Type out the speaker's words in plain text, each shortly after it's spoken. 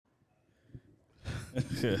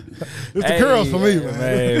It's the curls for me,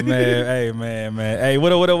 man. Hey,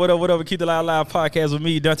 what up? Keep the Loud Live podcast with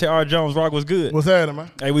me, Dante R. Jones. Rock, what's good? What's happening, man?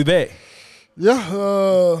 Hey, we back. Yeah.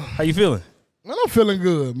 How you feeling? Man, I'm feeling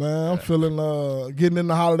good, man. I'm feeling getting in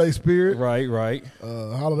the holiday spirit. Right.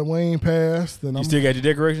 Halloween passed. And You still got your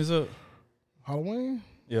decorations up? Halloween?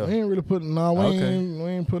 Yeah. We ain't really putting. No, we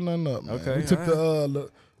ain't putting nothing up. Man. Okay. We took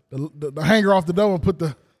the hanger off the door and put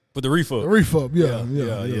the reef up. The reef up. Yeah.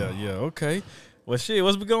 Okay. Well, shit,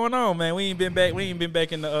 what's been going on, man? We ain't been back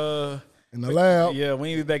in the lab. Yeah, we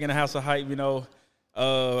ain't been back in the house of hype. You know,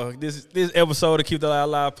 this episode of Keep the Loud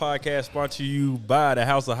Live podcast brought to you by the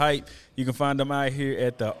House of Hype. You can find them out here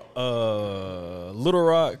at the Little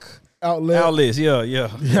Rock Outlets. Yeah, I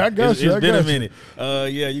got you. It's been a minute.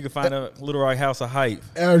 You can find a Little Rock House of Hype.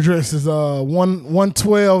 Address is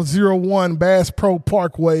 11201 Bass Pro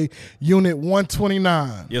Parkway, Unit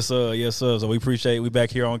 129. Yes, sir. So we appreciate it. We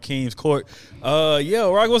back here on King's Court.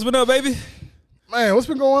 Rock, what's been up, baby? Man, what's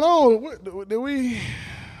been going on?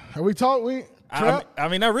 Have we talked? Trap? I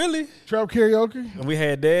mean, not really. Trap karaoke. We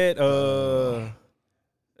had that.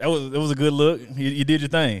 It was a good look. You did your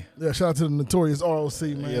thing. Yeah, shout out to the Notorious ROC,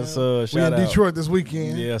 man. Yes, sir. We in Detroit this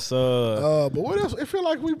weekend. Yes, sir. But what else? It feel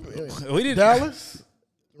like we did Dallas,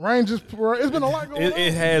 Rangers. It's been a lot going on.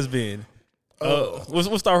 It has been.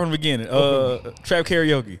 We'll start from the beginning. Trap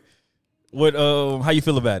karaoke. What? How you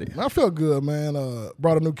feel about it? I feel good, man.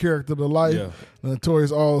 Brought a new character to life. Yeah. The Notorious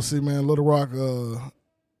ROC, man. Little Rock.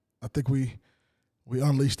 I think we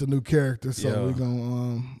unleashed a new character, so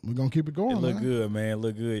we're gonna keep it going. It look good, man.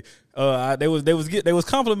 Look good. They was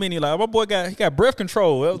complimenting like my boy he got breath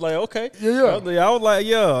control. I was like, okay, yeah. I was like,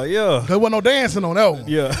 yeah. There wasn't no dancing on that one.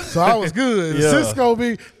 Yeah. So I was good. Yeah.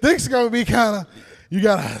 Thick's gonna be kind of. You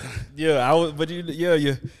gotta. Yeah, I was, but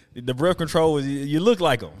the breath control was you look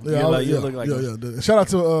like him. You look like him. Yeah. Shout out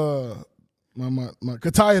to my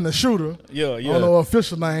Kataya and the Shooter. Yeah. I don't know her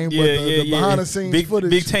official name, but the behind the scenes footage.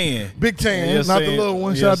 Big Tan. Yes, not the little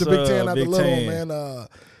one. Shout out to Big Tan, not the little one, man.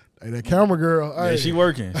 Hey, that camera girl. Yeah, she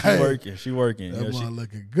working. She working. That one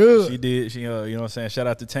looking good. She did. She you know what I'm saying? Shout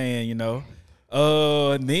out to Tan, you know.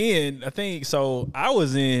 Then I think so I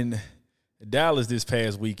was in Dallas this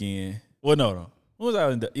past weekend. Well, no. When was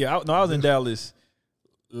I in I was in Dallas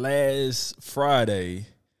last Friday.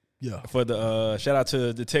 Yeah. For the shout out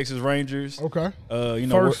to the Texas Rangers. Okay.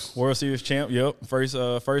 First World Series champ. Yep. First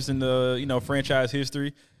in the franchise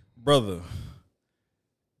history, brother.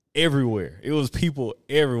 Everywhere it was people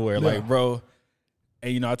everywhere. Yeah. Like, bro,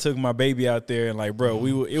 and I took my baby out there and like, bro,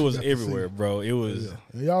 it was everywhere, bro. It was.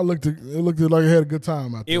 Yeah. Y'all looked like you had a good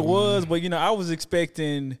time out there. It was, but I was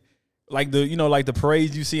expecting. Like the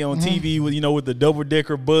parades you see on TV with the double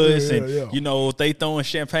decker bus and they throwing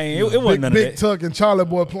champagne. It wasn't none of that. Big Tuck and Charlie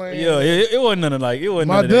Boy playing. Yeah, it wasn't none of like it wasn't.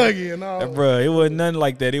 My none of Dougie that. And all. Bro, it wasn't nothing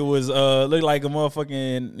like that. It was looked like a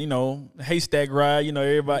motherfucking haystack ride.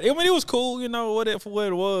 Everybody. I mean, it was cool. For what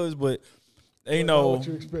it was, but what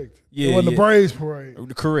you expect. Yeah, it wasn't the Braves parade.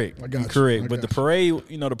 Correct. I got you. Correct. But the parade,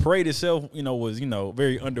 the parade itself, was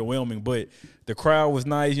very underwhelming. But the crowd was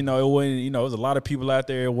nice. It wasn't. It was a lot of people out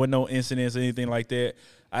there. It wasn't no incidents or anything like that.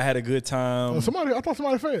 I had a good time. I thought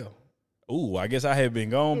somebody fell. Ooh, I guess I had been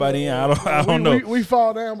gone by then. I don't know. We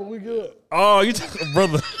fall down, but we good. Oh, you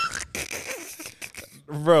brother.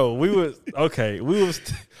 Bro, we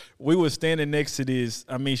was standing next to this.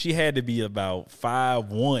 I mean, she had to be about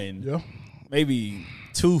 5'1". Yeah. Maybe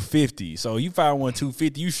 250. So you 5'1",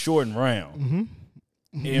 250, you short and round.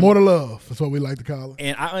 Mm-hmm. More to love. That's what we like to call it.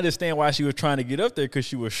 And I understand why she was trying to get up there because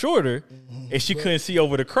she was shorter and she couldn't see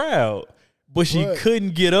over the crowd, but she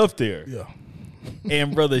couldn't get up there. Yeah.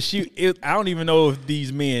 And brother, I don't even know if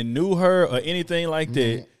these men knew her or anything like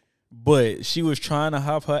that, but she was trying to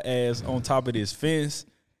hop her ass on top of this fence.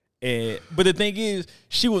 But the thing is,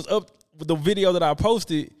 she was up with the video that I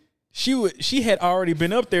posted. She had already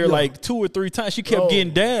been up there like 2 or 3 times. She kept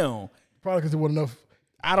getting down. Probably because there wasn't enough.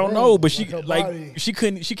 I don't know, but she kept getting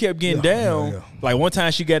down. Yeah. Like one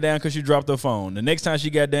time she got down because she dropped her phone. The next time she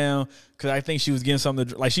got down because I think she was getting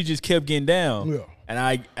something. Like she just kept getting down. Yeah. And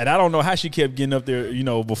I don't know how she kept getting up there,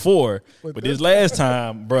 before. But this last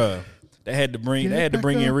time, bruh, they had to bring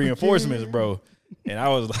in reinforcements, bro. And I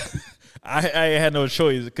was like, I had no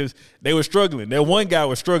choice because they were struggling. That one guy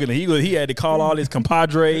was struggling. He had to call all his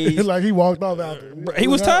compadres. Like he walked off out there. He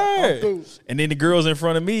was tired. And then the girls in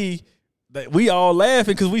front of me, we all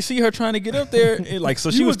laughing because we see her trying to get up there. And like,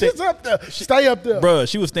 so she was just up there. Stay up there. Bro,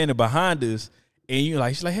 she was standing behind us. And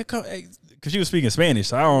she's like, here come, because she was speaking Spanish.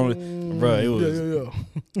 So I don't, bro, it was.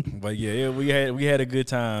 Yeah. But yeah, we had a good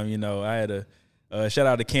time. I had a shout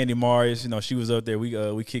out to Candy Morris. She was up there.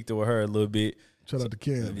 We kicked it with her a little bit. Shout out to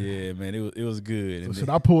Ken. Yeah, man, it was good.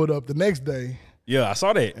 So I pulled up the next day. Yeah, I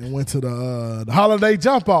saw that. And went to the holiday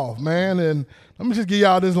jump off, man. And let me just give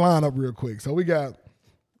y'all this lineup real quick. So we got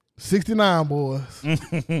 69 Boys,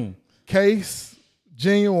 Case,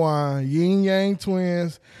 Genuine, Yin Yang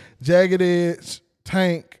Twins, Jagged Edge,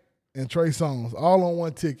 Tank, and Trey Songz, all on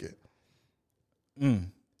one ticket. It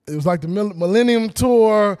was like the Millennium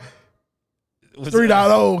Tour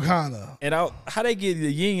 3.0 kind of. And how they get the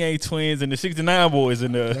Yin Yang Twins and the 69 Boys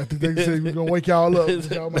in the? I think they said we're gonna wake y'all up.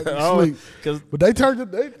 Y'all might be asleep. But they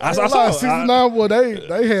turned it. I saw 69 Boy.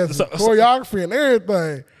 They had some choreography and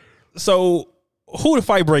everything. So who the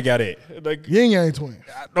fight break out at? Like, Yin Yang Twins.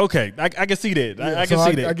 Okay, I can see that. Yeah, I can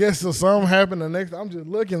see that. I guess something happened the next. I'm just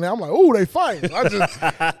looking. I'm like, ooh, they fight.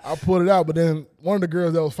 I put it out, but then one of the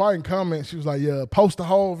girls that was fighting commented. She was like, "Yeah, post the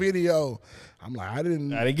whole video." I'm like, I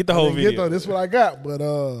didn't get the whole video. This is what I got, but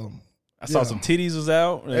I saw some titties was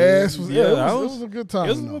out. Ass was, it was a good time. It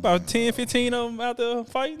was about 10, 15 of them out there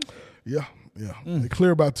fighting. Yeah. They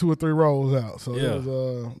clear about 2 or 3 rows out. So it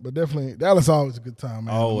was, but definitely Dallas always a good time,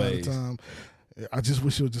 man. Always. Time. I just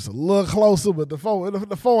wish it was just a little closer, but the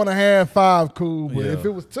 4.5, 5 cool. But if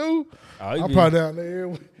it was 2, I'm probably down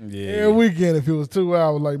there every weekend. If it was 2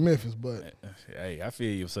 hours like Memphis, but hey, I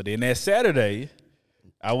feel you. So then that Saturday,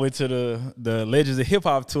 I went to the Legends of Hip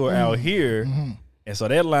Hop tour out here, and so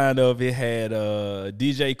that lineup it had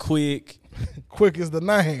DJ Quick, Quick is the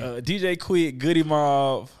name. DJ Quick, Goody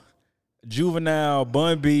Mob, Juvenile,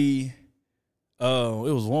 Bun B. It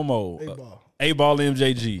was one more. A-Ball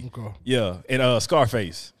MJG. Okay. Yeah, and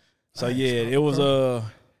Scarface. So it was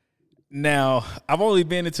now I've only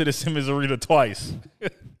been into the Simmons Arena twice.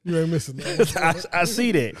 You ain't missing that. I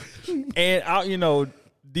see that. And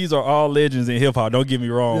these are all legends in hip hop, don't get me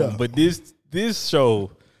wrong. But this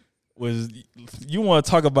show was, you want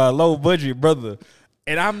to talk about low budget, brother.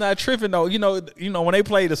 And I'm not tripping though. When they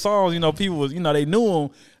played the songs, people was, they knew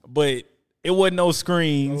them, but it wasn't no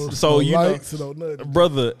screens,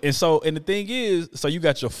 brother. And the thing is, so you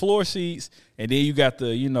got your floor seats, and then you got the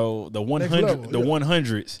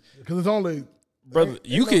 100s. Because it's only, brother.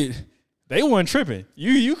 They weren't tripping.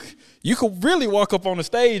 You could really walk up on the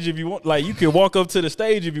stage if you want. Like you could walk up to the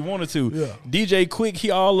stage if you wanted to. Yeah. DJ Quick,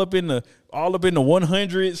 he all up in the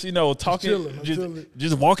 100s. Talking,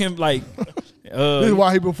 just walking like. This is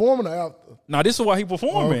why he performing after. No, this is why he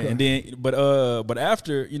performing, and then but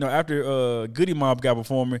after Goody Mob got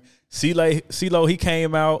performing, CeeLo he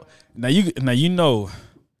came out. Now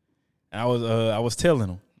I was telling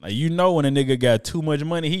him when a nigga got too much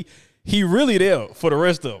money, he really there for the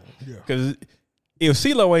rest of them. Because if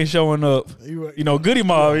CeeLo ain't showing up, Goody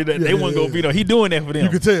Mob, they wouldn't go beat up. He doing that for them.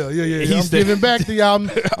 You can tell. I'm giving back to y'all.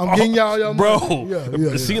 I'm getting y'all money. Bro,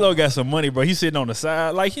 CeeLo got some money, bro. He sitting on the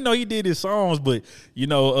side. Like, he did his songs, but,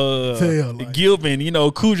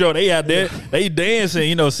 Gilpin, Cujo, they out there. They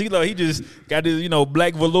dancing. CeeLo, he just got this,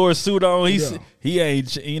 black velour suit on. He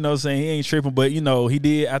ain't, he ain't tripping. But, he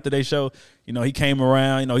did after they show, he came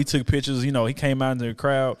around. He took pictures. He came out into the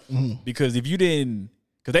crowd. Because if you didn't,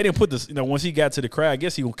 because they didn't put this, once he got to the crowd, I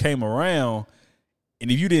guess he came around,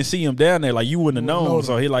 and if you didn't see him down there, like, you wouldn't have known.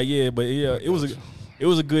 So he like, it was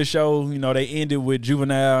a good show. They ended with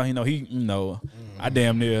Juvenile. I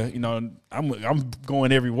damn near, I'm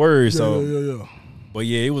going every word. So, but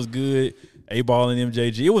it was good. A-Ball and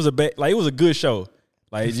MJG. It was a good show.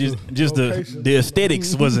 Like just the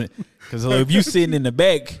aesthetics wasn't, because if you sitting in the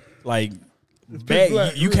back, like.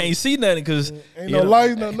 Back, you can't see nothing because ain't no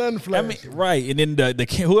lights, nothing flash. Right, and then the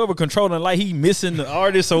whoever controlling the light, he missing the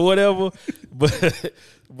artist or whatever. But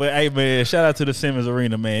hey, man, shout out to the Simmons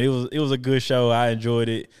Arena, man. It was a good show. I enjoyed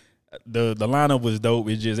it. The lineup was dope.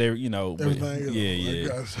 It's just everything. But the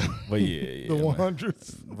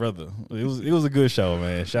 100s, brother. It was a good show,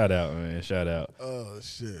 man. Shout out, man. Shout out. Oh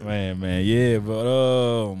shit, man. Yeah,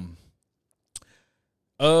 but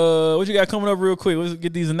what you got coming up real quick? Let's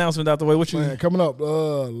get these announcements out the way. What you coming up?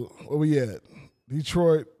 Where we at?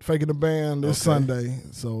 Detroit, Faking the Band this Sunday.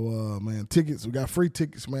 So, man, tickets. We got free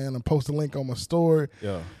tickets, man. I post a link on my story.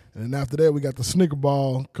 Yeah. And then after that, we got the Sneaker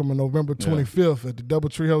Ball coming November 25th at the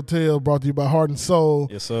Doubletree Hotel, brought to you by Heart and Soul.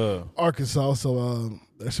 Yes, sir. Arkansas. So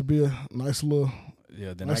that should be a nice little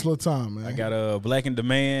time, man. I got Black in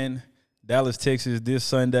Demand, Dallas, Texas this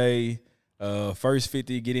Sunday. First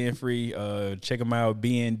 50 get in free. Check them out,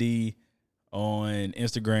 BND on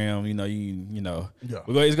Instagram.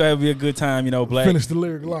 It's gonna be a good time. Black. Finish the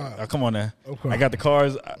lyric live. Oh, come on now. Okay. I got the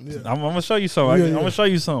cards. I'm gonna show you some. I'm gonna show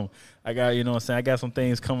you some. I got I got some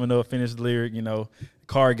things coming up. Finish the lyric.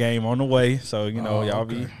 Card game on the way. So y'all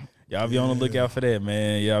be on the lookout for that,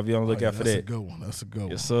 man. Y'all be on the lookout for that. That's a good one.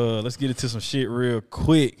 Yes, sir. Let's get into some shit real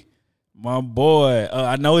quick. My boy.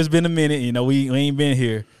 I know it's been a minute. You know, we ain't been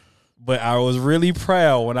here. But I was really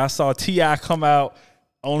proud when I saw T.I. come out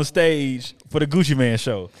on the stage for the Gucci Man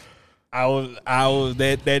show. I was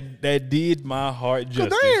that did my heart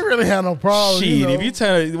justice. They ain't really had no problem. Shit, if you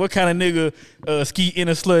tell me what kind of nigga ski in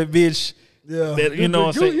a slut bitch, yeah, that, you know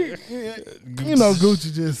what I'm saying? You know,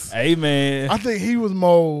 Gucci just. Hey man, I think he was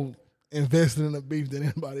more invested in the beef than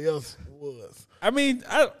anybody else was. I mean,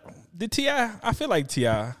 I feel like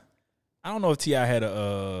T.I. I don't know if T.I. had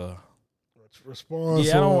a response.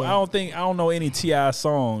 Yeah, I don't know any T.I.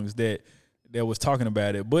 songs that was talking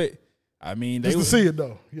about it, but. I mean, just to see it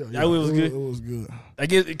though. Yeah, it was good. It was good. I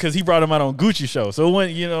guess because he brought him out on Gucci show, so it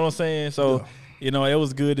went. You know what I'm saying? So you know, it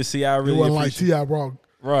was good to see. I really it wasn't like T.I. brought.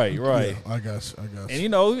 Right. Yeah, I got you. And you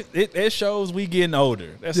know, it shows we getting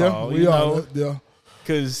older. That's all. We are. Yeah.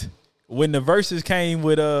 Because when the verses came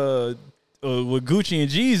with Gucci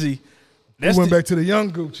and Jeezy, we went back to the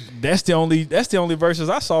young Gucci. That's the only verses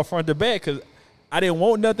I saw front to back because. I didn't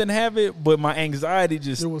want nothing to have it, but my anxiety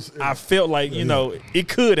I felt like, you know, it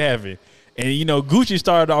could have it. And, you know, Gucci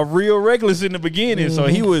started off real reckless in the beginning. So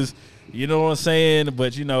he was, you know what I'm saying?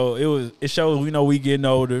 But, you know, it shows, we know we getting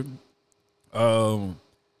older. You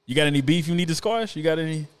got any beef you need to squash? You got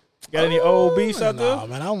any old beefs out there? Nah,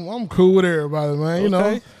 man, I'm cool with everybody, man. You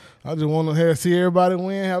know, I just want to see everybody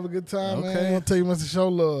win, have a good time, man. I'll tell you much to show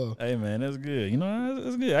love. Hey, man, that's good. You know,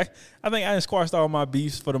 that's good. I think I squashed all my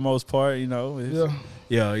beefs for the most part, you know.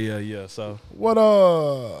 Yeah. So what?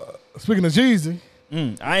 Speaking of Jeezy,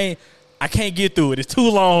 I can't get through it. It's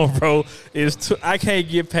too long, bro. I can't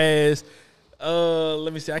get past.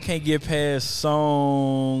 Let me see. I can't get past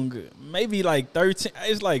song maybe like 13.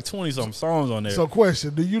 It's like 20-something songs on there. So,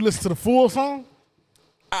 question: do you listen to the full song?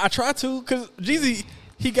 I try to, cause Jeezy.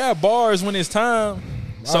 He got bars when it's time.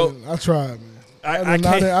 So I tried, man.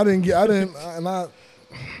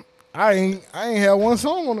 I ain't had one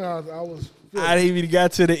song on there. I didn't even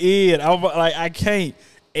got to the end. I was like, I can't.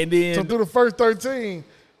 And then so through the first 13.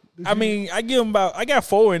 I give him I got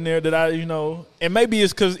 4 in there that and maybe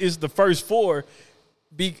it's because it's the first 4.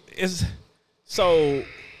 I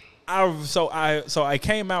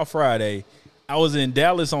came out Friday. I was in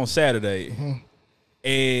Dallas on Saturday. Mm-hmm.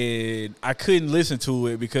 And I couldn't listen to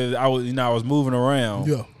it because I was moving around.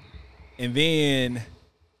 Yeah. And then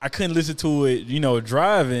I couldn't listen to it,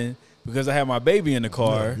 driving because I had my baby in the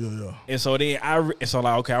car. Yeah. And so then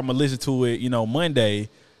okay, I'm gonna listen to it, Monday.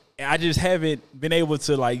 And I just haven't been able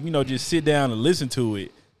to just sit down and listen to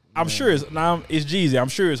it. I'm sure it's Jeezy. I'm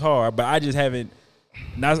sure it's hard, but I just haven't.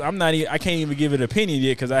 I can't even give it an opinion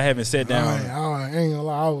yet because I haven't sat down. I ain't gonna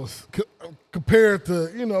lie. I was compared to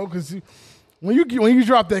because. When you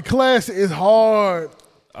drop that classic, it's hard.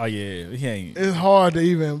 Oh yeah, he ain't. It's hard to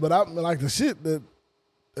even. But I like the shit that,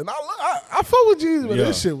 and I fuck with Jesus, but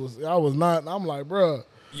this shit I was not. I'm like, bro.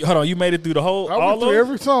 Hold on, you made it through the whole. I went through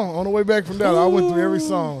every song on the way back from Dallas. I went through every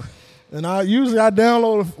song, and I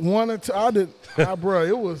downloaded 1 or 2. I did, bro.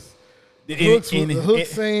 It was the hook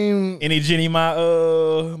scene. Any Jenny My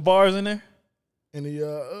bars in there?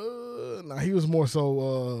 He was more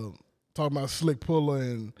so. Talking about Slick Puller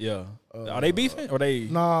and are they beefing or they?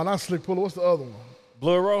 Nah, not Slick Puller. What's the other one?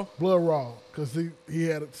 Blood Raw, because he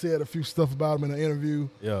had said a few stuff about him in an interview.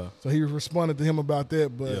 Yeah. So he responded to him about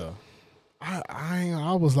that, but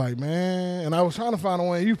I was like, man, and I was trying to find a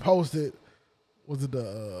one you posted. Was it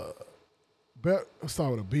the? Let's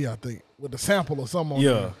start with a B, I think, with the sample or something on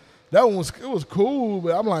there. That one was cool,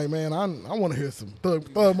 but I'm like, man, I want to hear some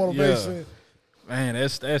thug motivation. Yeah. Man,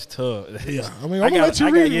 that's tough. Yeah, I mean, I'm gonna let you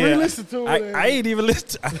re-listen to it. I ain't even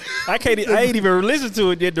listen. I ain't even listen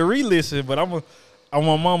to it yet to re-listen. But I'm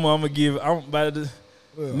my mama. I'm gonna give.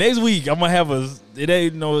 Next week I'm gonna have a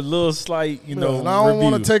little slight And I don't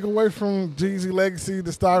want to take away from Jeezy legacy,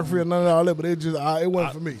 discography, or none of all that. But it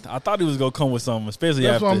wasn't for me. I thought he was gonna come with something, especially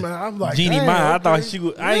after I'm like, Jeannie Mai. I thought she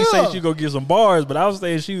would. I ain't say she gonna give some bars, but I was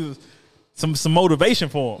saying she was. Some motivation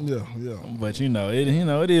for him. Yeah. But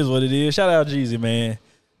it is what it is. Shout out Jeezy, man.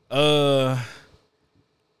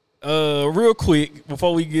 Real quick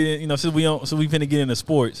before we get in, since we finna get into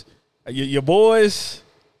sports, your boys.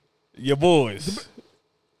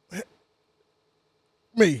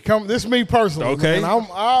 This me personally. Okay. Man.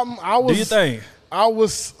 I was. Do you think? I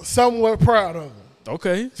was somewhat proud of him.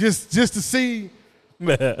 Okay. Just to see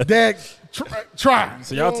that try.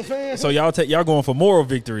 So y'all going for moral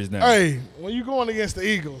victories now. Hey, when you going against the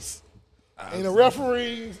Eagles and the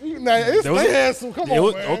referees, they had some. Come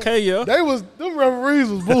on, man. Okay, yeah. Them referees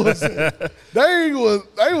was bullshit. they was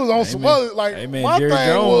on some other my Jerry thing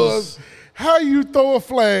Jones. Was how you throw a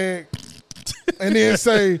flag and then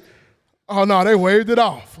say, "Oh no, they waved it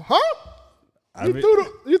off," huh? You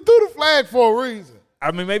threw the flag for a reason.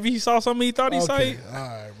 I mean, maybe he saw something he thought he saw. All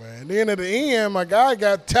right, man. Then at the end, my guy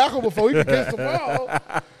got tackled before he could catch the ball.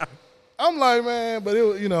 I'm like, man, but it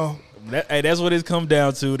was, that's what it's come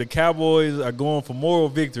down to. The Cowboys are going for moral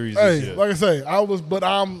victories this year. Like I say,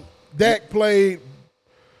 Dak played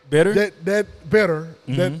better. That better.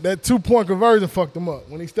 Mm-hmm. That 2-point conversion fucked him up.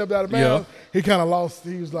 When he stepped out of bounds, he kind of lost.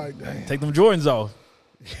 He was like, damn. Take them Jordans off.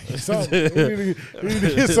 we need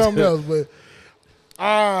to get something else. But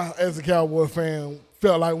I, as a Cowboy fan,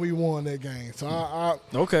 felt like we won that game. So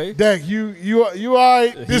okay. Dak, you all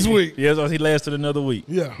right this week? Yes, he lasted another week.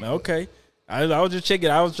 Yeah. Okay. I was just checking.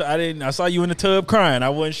 I saw you in the tub crying. I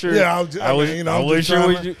wasn't sure. Yeah, I wasn't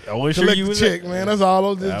sure you was check, man. That's all I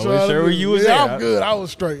was just trying sure to do. you was yeah, there. I'm good. I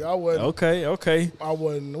was straight. I wasn't. Okay. I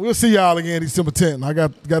wasn't. We'll see y'all again December 10th. I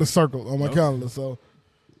got a circle on my calendar. So,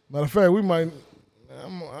 matter of fact, we might.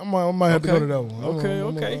 I might have to go to that one.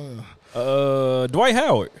 Okay. Dwight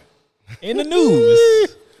Howard in the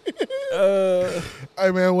news.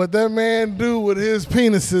 Hey man, what that man do with his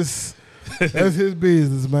penises? That's his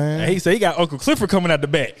business, man. He said he got Uncle Clifford coming out the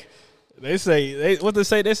back. They say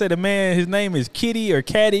the man, his name is Kitty or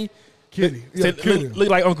Caddy. Kitty. Yeah, Kitty. Look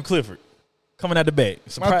like Uncle Clifford coming out the back.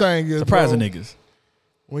 My thing is, surprising niggas.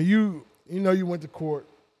 When you went to court,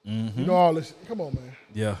 you know all this. Come on, man.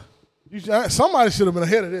 Yeah. Somebody should have been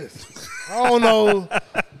ahead of this. I don't know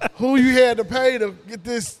who you had to pay to get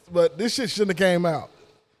this, but this shit shouldn't have came out.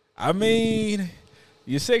 I mean,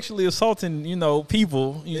 you're sexually assaulting,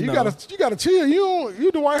 people. You gotta chill.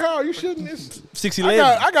 You Dwight Howard. You shouldn't. 6'11".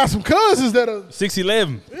 I got some cousins that are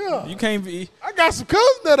 6'11". Yeah, you can't be. I got some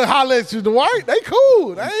cousins that are holler at you, Dwight. They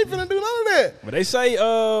cool. They ain't finna do none of that. But they say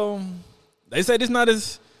this not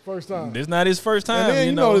his first time. This not his first time. And then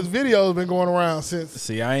you know this video has been going around since.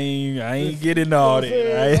 See, I ain't getting all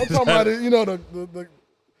that. I'm talking about it. The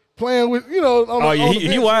playing with, he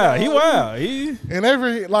wild. He wild. And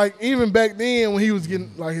even back then when he was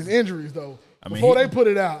getting like his injuries though, before they put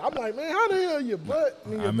it out, I'm like, man, how the hell your butt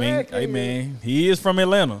and your back? Hey man, he is from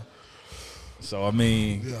Atlanta, so I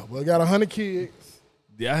mean, yeah, well, got 100 kids.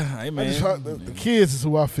 Yeah, hey man, the kids is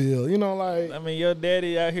who I feel. I mean, your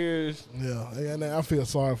daddy out here is. Yeah, I feel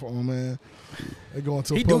sorry for him, man. They going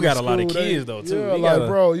to. He do got a lot of kids though too. Yeah,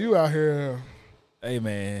 bro, you out here. Hey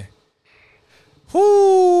man.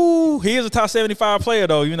 Whoo! He is a top 75 player,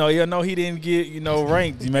 though. You know he didn't get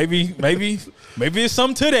ranked. Maybe it's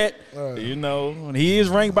something to that. And he is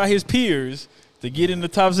ranked by his peers to get in the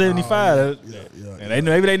top 75. And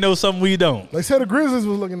maybe they know something we don't. They said the Grizzlies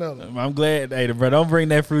was looking at him. I'm glad. Hey, bro, don't bring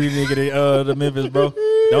that fruity nigga to Memphis, bro.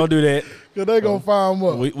 Don't do that. Cause they gonna find him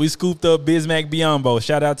up. We scooped up Bismack Biombo.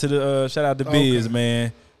 Shout out to Biz,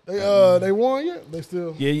 man. They won yet? They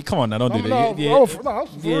still? Yeah, come on now, don't do that. We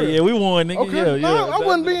won, nigga. Okay. I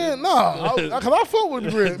wasn't being because I fuck with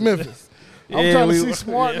the Memphis. I'm trying to see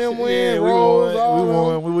Smart them win.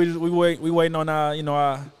 We waiting on our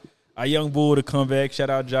young bull to come back. Shout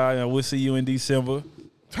out Ja, and we'll see you in December.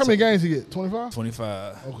 How many games he get? 25.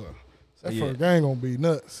 25. Okay, that first game gonna be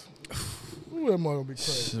nuts. That mother gonna be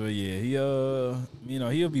crazy. So yeah,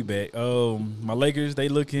 he'll be back. My Lakers, they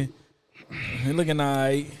looking all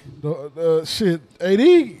right. Shit,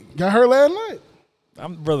 AD got hurt last night.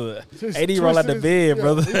 AD roll out the bed,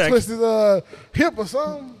 brother. He twisted his hip or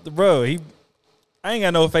something. Bro, I ain't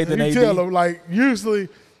got no faith in AD. You tell him, usually,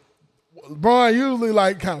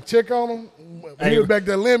 LeBron kind of check on him. When he was back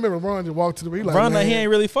that limit, LeBron just walked to the. LeBron, he ain't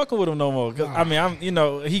really fucking with him no more. Cause, I mean,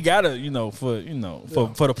 he gotta, for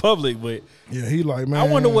the public, but yeah, he man. I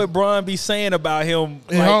wonder what Bron be saying about him.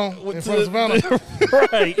 In front of Savannah.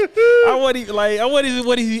 Right. What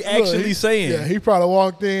is he actually saying? Yeah, he probably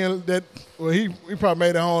walked in he probably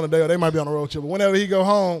made it home today, or they might be on a road trip. But whenever he go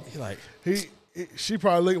home, she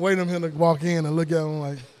probably waiting for him to walk in and look at him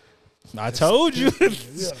like, I told you.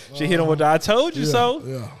 She hit him with the I told you so.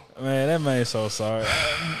 Yeah. Man, that man's so sorry.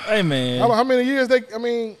 Hey man, how many years they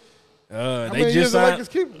just signed,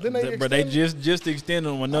 they just extended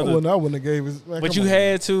him another. I wouldn't have gave his. But you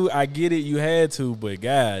had to. I get it. You had to. But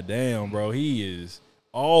god damn, bro, he is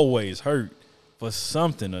always hurt for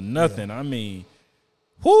something or nothing. Yeah. I mean,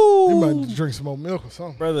 he might drink some more milk or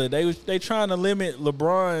something, brother. They trying to limit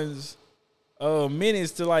LeBron's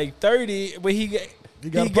minutes to 30, but he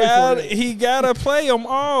gotta play them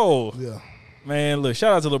all. Yeah. Man, look,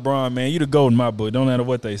 shout out to LeBron, man. You the GOAT in my book. Don't matter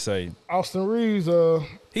what they say. Austin Reeves,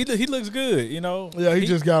 he looks good, Yeah, he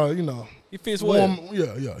just got to, he fits well.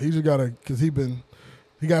 Yeah. He just got to, because he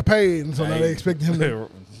got paid, and so now they expect him to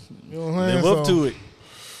live up to it.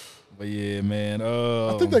 But yeah, man.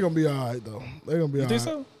 I think they're gonna be all right though. They're gonna be all right. You think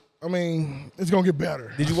so? I mean, it's gonna get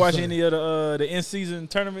better. Did you watch any of the in-season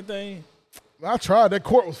tournament thing? I tried. That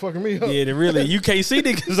court was fucking me up. Yeah, really. You can't see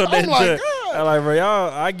niggas on that like, shirt. I'm like, bro,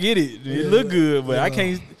 y'all, I get it. It look good, but I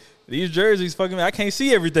can't. These jerseys fucking me. I can't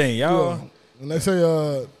see everything, y'all. Yeah. And they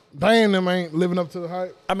say Dane them ain't living up to the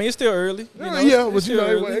hype. I mean, it's still early. But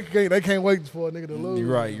they can't wait for a nigga to lose.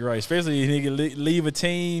 You're right. Especially if nigga leave a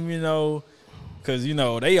team, because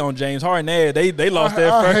they on James Harden. They lost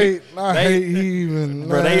that first. I hate he even.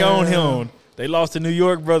 Bro, they own him. They lost to New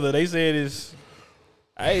York, brother. They said it's.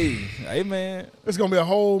 Hey, man. It's gonna be a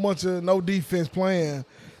whole bunch of no defense playing.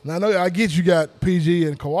 And I know I get you got PG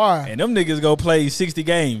and Kawhi, and them niggas go play 60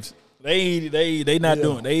 games. They not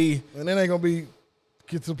doing and then they gonna be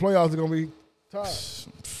get to the playoffs. They're gonna be tired.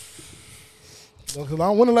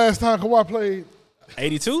 Because when the last time Kawhi played?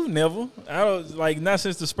 82, never. I don't not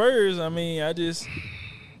since the Spurs. I mean,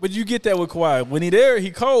 but you get that with Kawhi. When he there,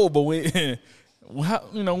 he cold. But when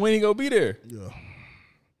when he gonna be there? Yeah.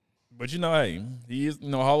 But hey, he is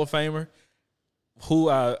Hall of Famer. Who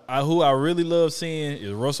I really love seeing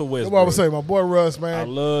is Russell Westbrook. What I would say, my boy Russ, man. I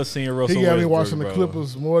love seeing Russell Westbrook. He got me watching the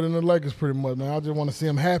Clippers more than the Lakers, pretty much, man. I just want to see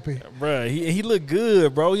him happy. Bro, he look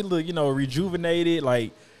good, bro. He look rejuvenated.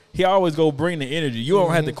 Like he always go bring the energy. You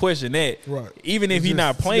don't have to question that. Right. Even if he's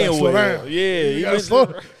not playing well. Yeah.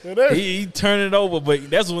 He turn it over, but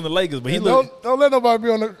that's when the Lakers. But don't let nobody be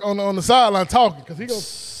on the sideline talking because he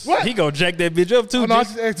goes. What? He gonna jack that bitch up too. Oh, no, I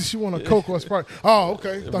just asked if she want a Coke or a Sprite. Oh,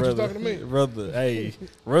 okay. Thought you were talking to me, brother. Hey,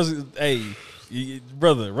 Russ.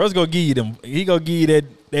 Brother, Russ gonna give you them. He gonna give you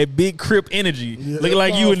that big Crip energy, looking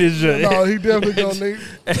like you in this joint. No, he definitely gonna need.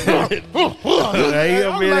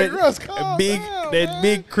 That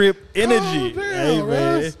big Crip energy. Hey,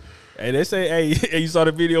 man. Russ. Hey, they say, you saw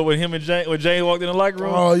the video with him and Jane when Jane walked in the locker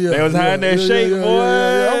room. Oh yeah, they was hiding that shape, boy.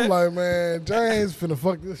 I'm like, man, James finna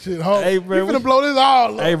fuck this shit hard. Hey, bro, he finna blow this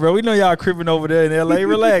all up. Hey, bro, we know y'all cripping over there in L.A.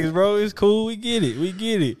 Relax, bro. It's cool. We get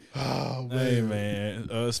it. Oh man. Hey,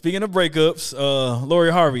 man. Speaking of breakups,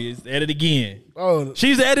 Lori Harvey is at it again. Oh,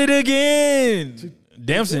 she's at it again.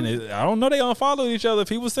 Dempsey, I don't know. They unfollowed each other.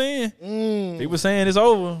 People saying it's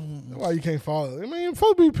over. Why you can't follow? I mean,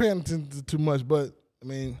 folks be paying attention to too much, but. I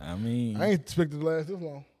mean, I ain't expected to last this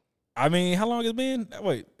long. I mean, how long it's been?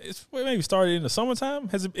 Wait, it's maybe started in the summertime.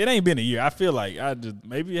 It ain't been a year. I feel like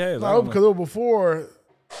maybe it has. No, because it was before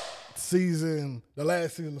the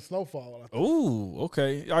last season of Snowfall. Ooh,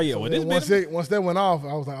 okay. Oh yeah. So well, once that went off,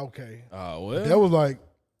 I was like, okay. Oh well. That was like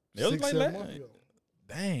that 6-7 months ago.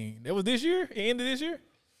 Dang, that was this year. End of this year.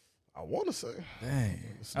 I want to say. Dang,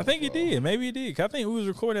 I think it did. Maybe it did. I think we was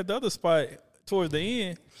recording at the other spot towards the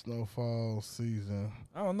end. Snowfall season.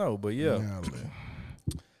 I don't know, but yeah.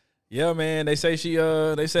 Yeah, man. They say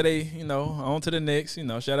they on to the next,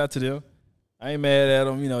 shout out to them. I ain't mad at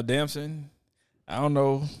them, Damson. I don't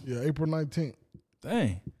know. Yeah, April 19th.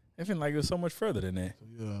 Dang. It feel like it was so much further than that.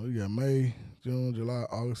 So, yeah, we got May, June, July,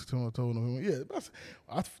 August, September, October, November.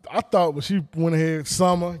 Yeah, I thought when she went ahead,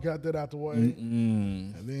 summer, got that out the way.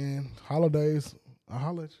 And then holidays, I'll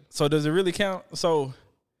holler at you. So does it really count? So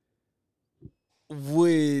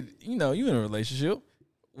would you in a relationship?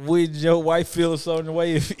 Would your wife feel a certain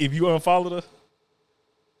way if you unfollowed her?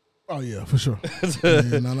 Oh yeah, for sure.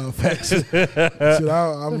 No facts. Shit,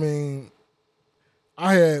 I mean,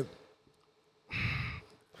 I had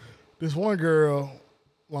this one girl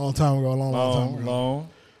long time ago.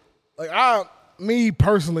 Like me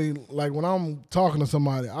personally, like when I'm talking to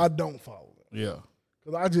somebody, I don't follow them. Yeah.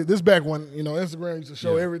 Cause this back when Instagram used to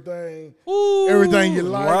show everything, Ooh, everything you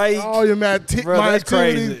like, all your my that's activities.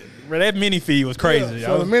 Crazy. Bro, that mini feed was crazy. Yeah,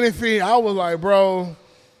 so the mini feed, I was like, bro,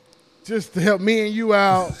 just to help me and you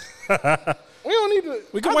out. We don't need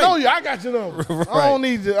to. I know you. I got your number. Right. I don't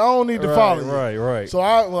need to follow you. Right. So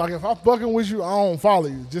if I'm fucking with you, I don't follow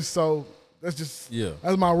you. Just so that's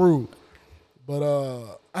my rule.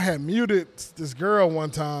 But I had muted this girl one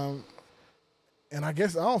time. And I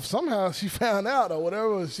guess somehow she found out or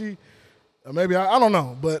whatever. Maybe I don't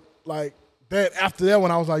know, but like that after that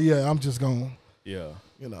when I was like, yeah, I'm just going,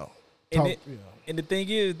 talk, and the thing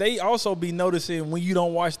is, they also be noticing when you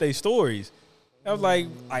don't watch their stories. I was like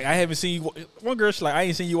I haven't seen you. One girl, she's like, I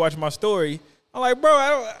ain't seen you watch my story. I'm like, bro,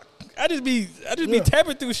 I just be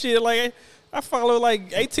tapping through shit. Like I follow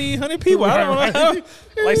like 1,800 people. I don't know.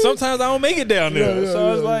 Like sometimes I don't make it down there. So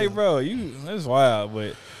I was like, bro, that's wild,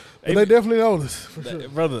 but. They definitely notice, for sure.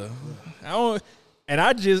 Brother. I don't, and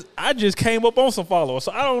I just came up on some followers,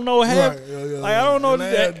 so I don't know half. I don't know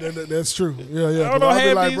that's true. Yeah. I don't know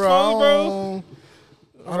half like, these folks, bro.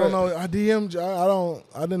 I don't know. I DM'd you. I don't.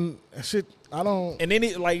 And then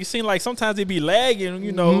it seems like sometimes it be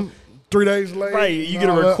lagging, 3 days later. Right, you get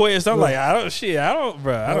a request. I'm like, I don't,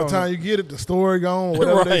 bro. By the time you get it, the story gone,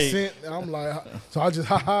 whatever they sent. I'm like, so I just,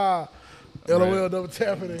 LOL double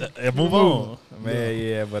tapping it. Move on, man.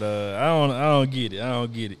 Yeah, but I don't get it. I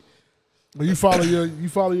don't get it. But you follow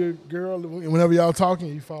your girl whenever y'all talking.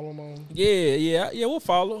 You follow them on. Yeah. We'll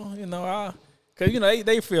follow. You know, cause you know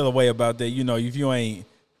they feel a way about that. You know, if you ain't,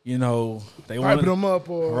 you know, they want them up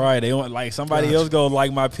or right. They want like somebody else go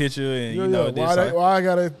like my picture and you know why I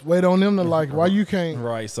gotta wait on them to like? Why you can't?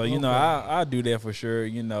 Right. So you know, I do that for sure.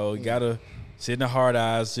 You know, gotta sit in the hard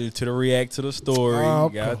eyes to react to the story.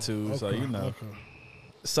 Okay. Got to. Okay. So you know. Okay.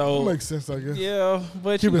 So that makes sense, I guess. Yeah,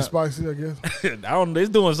 but keep it spicy, I guess. I don't. It's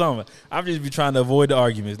doing something. I'm just be trying to avoid the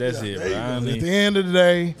arguments. That's it. Bro. At the end of the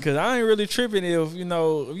day, because I ain't really tripping if you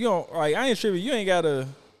know if you don't like. I ain't tripping. You ain't gotta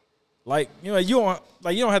like. You know you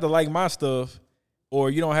don't have to like my stuff,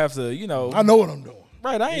 or you don't have to. You know. I know what I'm doing.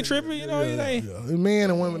 Right. I ain't tripping. You know. It ain't.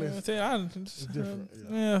 Men and women is different.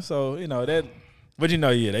 Yeah. So you know that. But you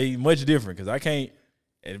know, they much different because I can't.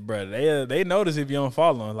 And bro, they notice if you don't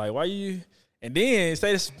follow them. Like why you. And then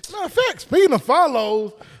say this. Matter of fact, speaking of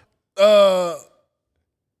follows, I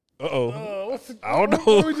don't know.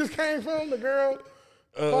 Where we just came from, the girl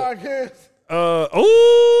podcast.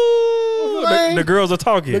 The girls are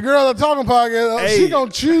talking. The girls are talking podcast. Hey. She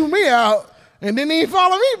gonna chew me out, and then he ain't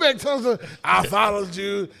follow me back. Tells her I followed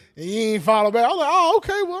you, and you ain't follow back. I was like, oh,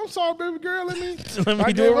 okay, well, I'm sorry, baby girl. Let me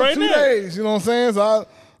do it right 2 now. days. You know what I'm saying? So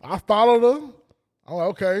I followed her. I'm like,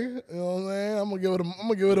 okay, you know what I'm saying? I'm gonna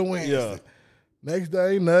give it a win. Yeah. Next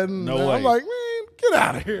day, nothing. No way. I'm like, man, get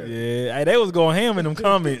out of here. Yeah, hey, they was going ham in them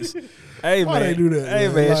comments. Hey, Why man. they do that? Hey,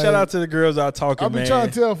 man, like, shout out to the girls out talking, I've been trying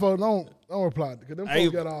to tell folks, don't reply, because them folks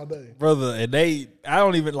got all day. Brother, and I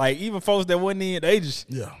don't even, like, even folks that wasn't in, they just,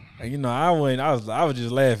 you know, I was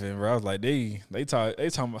just laughing, bro. I was like, they talking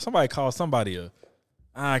about, somebody called somebody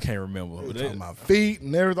I can't remember. They talking about feet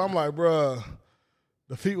and everything. I'm like, bro,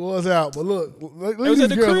 the feet was out, but look, it was at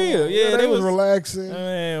the crib. Yeah, they was relaxing.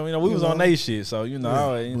 Man, you know, we was on they shit, so you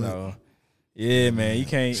know, you know, yeah, man, you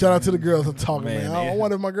can't. Shout out to the girls for talking, man. I Man.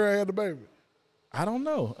 wonder if my girl had the baby. I don't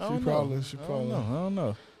know. I don't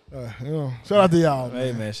know. You know, shout out to y'all, man.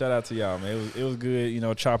 Hey, man, shout out to y'all, man. It was good, you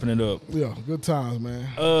know, chopping it up. Yeah, good times, man.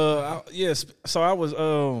 Yes. So I was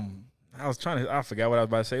trying to. I forgot what I was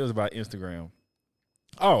about to say. It was about Instagram.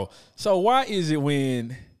 Oh, so why is it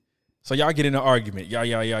when? So y'all get in an argument.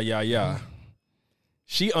 Yeah.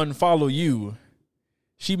 She unfollow you.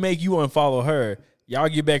 She make you unfollow her. Y'all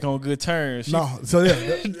get back on good terms.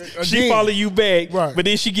 She follow you back, right. But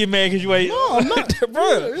then she get mad because you ain't. No, I'm not.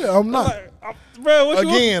 Bro. Yeah, I'm not. Bro, what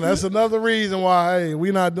again, that's another reaon why, hey, we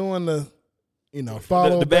not doing the, you know,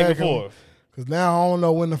 follow the back and forth. Because now I don't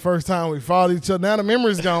know when the first time we followed each other. Now the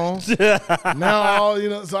memory's gone. Now, you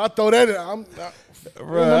know, so I throw that in.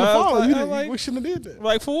 We shouldn't have did that.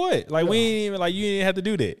 Like for what? Like we ain't even like you didn't have to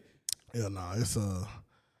do that. Yeah, no, it's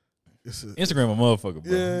Instagram a motherfucker,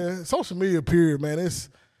 bro. Yeah, social media period, man. It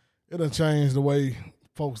done changed the way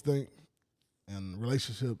folks think and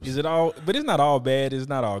relationships. Is it all? But it's not all bad. It's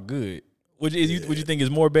not all good. Would you think it's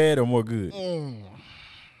more bad or more good?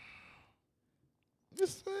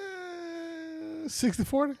 It's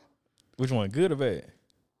 60-40. Which one, good or bad?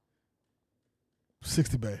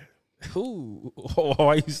 60 bad. Ooh,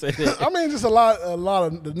 why you say that? I mean, just a lot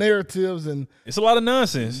of the narratives and it's a lot of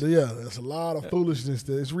nonsense. Yeah, there's a lot of foolishness.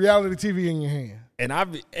 It's reality TV in your hand.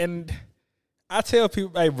 And I tell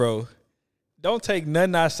people, hey, bro, don't take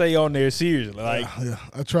nothing I say on there seriously. Like, yeah,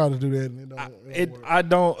 I try to do that. I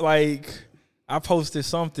don't like. I posted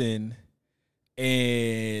something,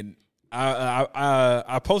 and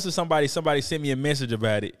I posted somebody sent me a message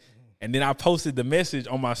about it. And then I posted the message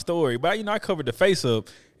on my story, but you know I covered the face up,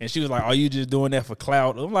 and she was like, "Are you just doing that for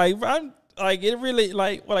clout?" I'm like, it really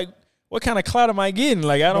like what kind of clout am I getting?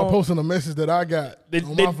 Like I don't posting a message that I got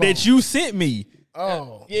that you sent me.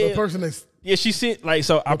 Oh, the person that's she sent like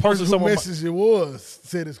so. I posted some message. It was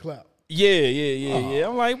said it's clout. Yeah.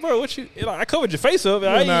 I'm like, bro, what you? I covered your face up.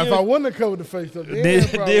 Yeah, now, if I wouldn't have covered the face up,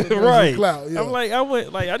 then right? Clout, yeah. I'm like,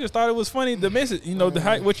 I just thought it was funny. The message, you know,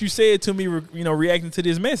 what you said to me, you know, reacting to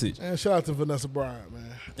this message. And shout out to Vanessa Bryant, man.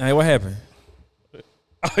 Hey, what happened?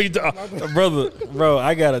 Bro,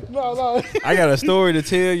 I got a story to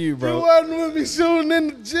tell you, bro. You wasn't with me shooting in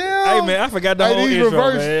the gym. Hey, man, I forgot the whole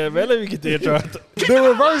intro, man. Let me get the intro. The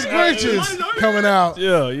reverse Grinches coming out.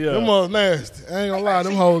 Yeah. Them hoes nasty. I ain't gonna lie,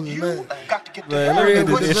 them hoes is nasty. Man, let me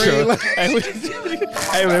get this intro.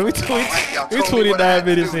 Hey, man, we 29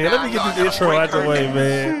 minutes in. Let me get this intro out the way,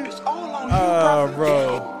 man. Oh,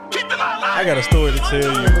 bro. I got a story to tell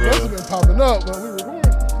you, bro. Those have been popping up, but we recording.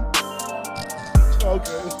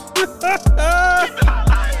 Okay.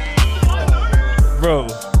 Bro.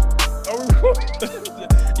 Are we recording?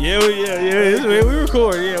 Yeah, we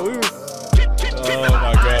record. Yeah, we record. Oh,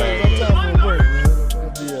 my God, bro.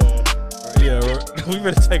 We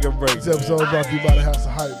better take a break. This episode brought to you by the House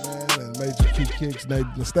of Hype, man, and Major Key Kicks,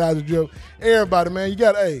 Nostalgia Drip. Everybody, man, we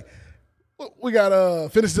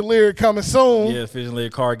got Finish the Lyric coming soon. Yeah, Finish the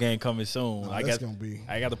Lyric card game coming soon. I got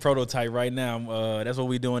the prototype right now. That's what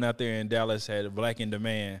we doing out there in Dallas at Black in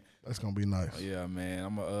Demand. That's gonna be nice. Yeah,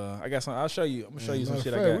 man. I got some. I'll show you. I'm gonna show you some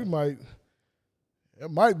shit I got. It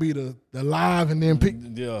might be the live and then pick.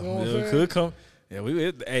 Yeah, it could come. Yeah,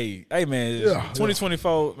 hey, man.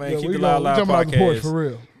 2024, man. Keep the live podcast. Off The porch for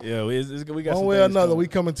real. Yeah, we got one way or another. We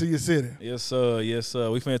coming to your city. Yes, sir. Yes,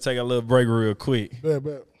 sir. We finna take a little break real quick. Bet.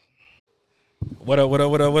 What up?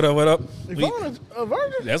 Ivana, a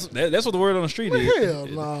virgin? That's what the word on the street is. Hell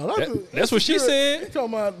no. That's what she said. You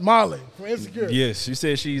talking about Molly from Insecure? Yes, she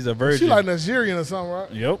said she's a virgin. She like Nigerian or something,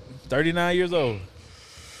 right? Yep, 39 years old.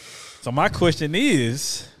 So my question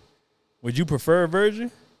is, would you prefer a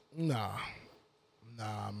virgin? Nah,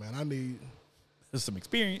 man. I need some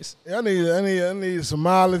experience. I need some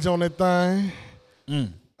mileage on that thing. I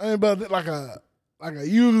mean, but like a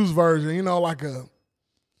used version, like a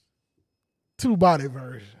 2-body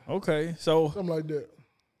version. Okay, so something like that.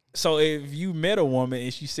 So if you met a woman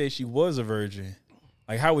and she said she was a virgin,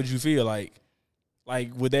 like how would you feel? Like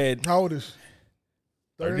with that? How old is she?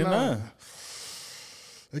 39.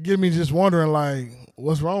 It get me just wondering, like,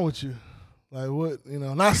 what's wrong with you? Like, what,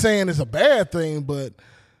 not saying it's a bad thing, but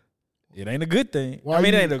it ain't a good thing.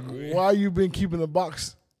 Why you been keeping the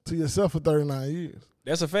box to yourself for 39 years?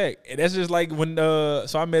 That's a fact. And that's just like when, so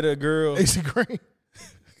I met a girl. AC Green.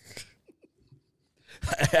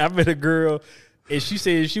 I met a girl, and she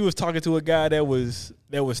said she was talking to a guy that was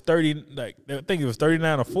 30, like, I think it was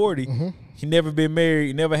 39 or 40. Mm-hmm. He never been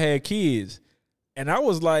married, never had kids. And I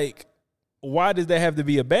was like, why does that have to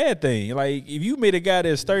be a bad thing? like, if you meet a guy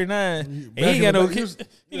that's 39 and he ain't got no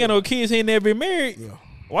kids, he ain't never been married,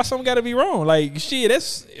 why something got to be wrong? Like, shit,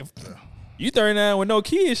 that's if you 39 with no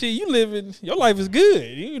kids, shit, you living, your life is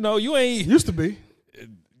good. You ain't used to be.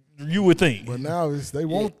 You would think, but now they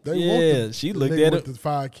want. She looked at it with the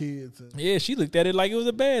 5 kids. She looked at it like it was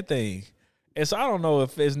a bad thing, and so I don't know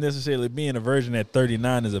if it's necessarily being a virgin at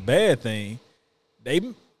 39 is a bad thing.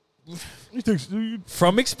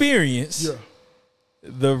 From experience,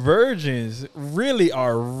 the virgins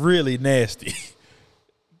are really nasty.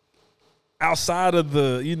 Outside of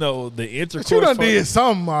the intercourse, but you done did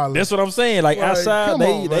something, Molly. That's what I'm saying. Like outside,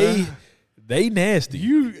 they nasty.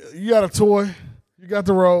 You got a toy. You got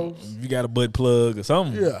the rose. You got a butt plug or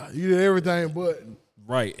something. Yeah, you did everything but.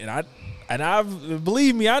 Right, and I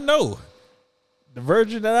believe me, I know the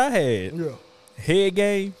virgin that I had. Head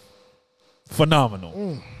game,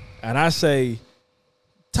 phenomenal. And I say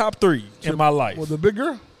top 3 in my life. Was the big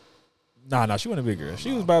girl? Nah, she wasn't a big girl.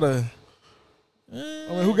 She was about a.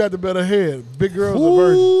 Who got the better head, big girl or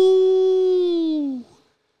virgin?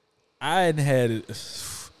 I hadn't had it.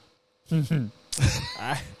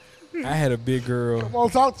 I had a big girl. Come on,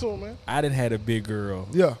 talk to him, man. I didn't had a big girl.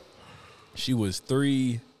 Yeah. She was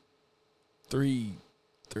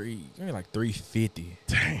 350.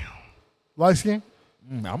 Damn. Light skin?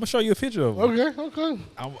 I'm gonna show you a picture of her. Okay.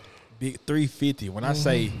 I'm big 350. When I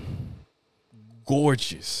say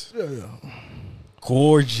gorgeous. Yeah.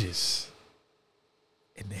 Gorgeous.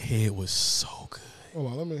 And the head was so good.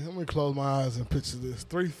 Hold on, let me close my eyes and picture this.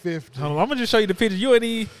 350. Hold on, I'm gonna just show you the picture.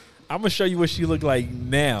 I'm gonna show you what she looked like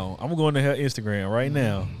now. I'm going to her Instagram right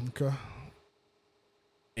now. Okay.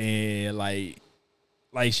 And like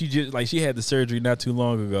she had the surgery not too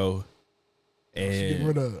long ago, and she getting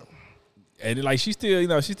rid of it. And like she still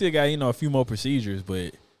got a few more procedures,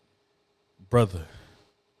 but brother,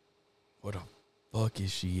 where the fuck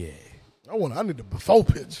is she at? I need the before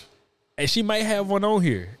picture. And she might have one on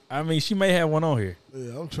here. She may have one on here.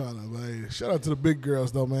 Yeah, I'm trying to, man. Shout out to the big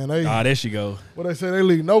girls, though, man. There she go. What they say, they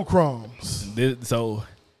leave no crumbs. This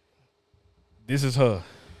is her.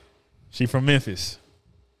 She from Memphis.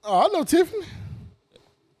 Oh, I know Tiffany.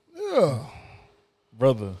 Yeah.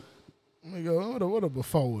 Brother. Let me go. What a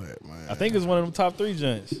before at, man? I think it's one of them top 3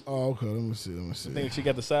 joints. Oh, okay. Let me see. I think she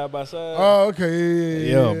got the side by side. Oh,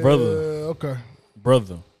 okay. Yeah, brother. Okay.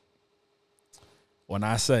 Brother. When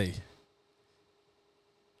I say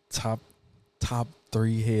top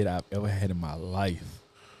 3 head I've ever had in my life.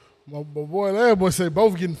 My boy, that boy say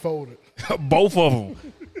both getting folded. Both of them.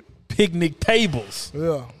 Picnic tables.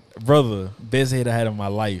 Yeah. Brother, best head I had in my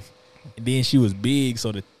life. And then she was big,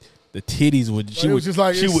 so the titties would she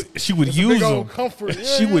would use them. Comfort. Yeah,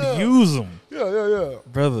 she would use them. Yeah.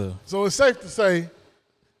 Brother. So it's safe to say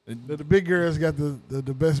that the big girls got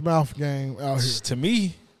the best mouth game out here. To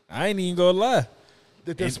me, I ain't even gonna lie.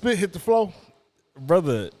 Did that spit hit the floor?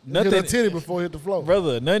 Brother, nothing hit a titty before it hit the floor.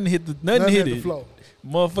 Brother, nothing hit the floor.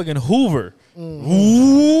 motherfucking Hoover.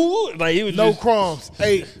 Ooh, like it was No just, crumbs.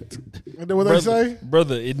 8. Is that what they say?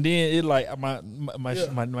 brother. And then it like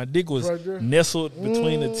my dick was Right nestled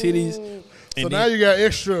between the titties. So now you got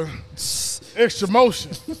extra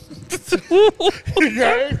motion. You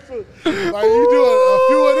got extra. Like you do a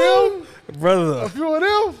few of them, brother. a few of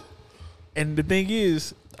them. And the thing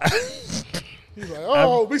is, He's like,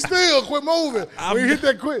 oh, be still, quit moving. When you hit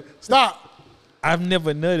that quick, stop. I've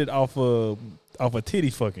never nutted off a titty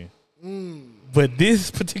fucking. But this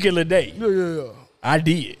particular day, Yeah. I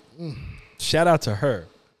did. Shout out to her.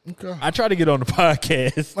 Okay. I tried to get on the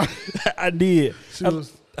podcast. I did. She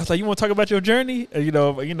was. I was like, "You want to talk about your journey? You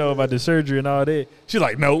know about the surgery and all that." She's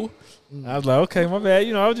like, "No." I was like, "Okay, my bad."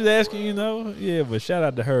 I was just asking. Yeah. But shout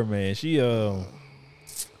out to her, man. She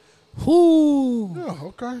whoo. Yeah,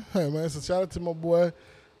 okay. Hey, man, so shout out to my boy.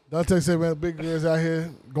 Dante said, man, big girls out here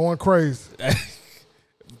going crazy.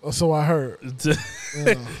 Or so I heard.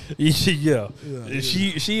 Yeah.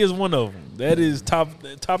 She is one of them. That is top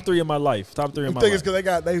 3 in my life. Top 3 in my life. I think it's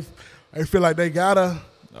because they feel like they gotta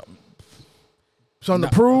something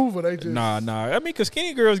to prove, or they just Nah. I mean, cause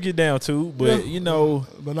skinny girls get down too, but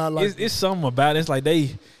but not like it's something about it. It's like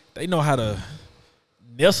they know how to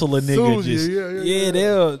nestle a nigga. Just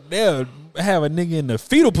They'll have a nigga in the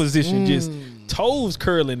fetal position, just toes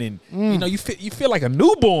curling, and you feel like a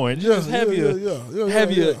newborn. Just make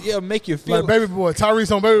you feel like baby boy,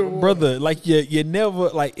 Tyrese on baby boy, brother. Like you never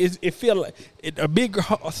like it feel like a big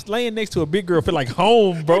girl laying next to a big girl feel like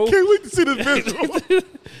home, bro. I can't wait to see this visual.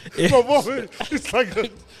 It's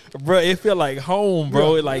like bro, it feel like home,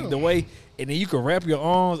 bro. The way. And then you can wrap your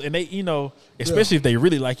arms, and they, especially if they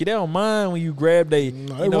really like you, they don't mind when you grab their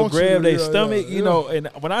stomach, And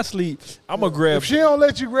when I sleep, I'm gonna grab. If she don't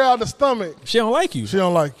let you grab the stomach, she don't like you. She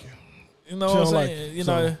don't like you. You know what I'm saying?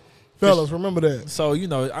 So, fellas, remember that. So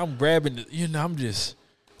I'm grabbing. I'm just,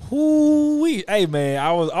 whoo-wee. Hey man, I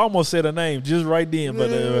almost said her name just right then,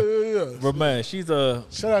 but man, she's a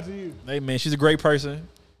shout out to you. Hey man, she's a great person.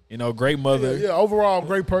 Great mother. Yeah, overall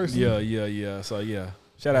great person. Yeah. So yeah.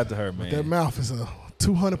 Shout out to her, man. But that mouth is a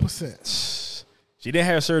 200%. She didn't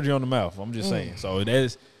have surgery on the mouth. I'm just saying. So that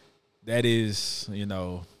is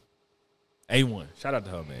A1. Shout out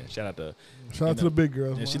to her, man. Shout out to the big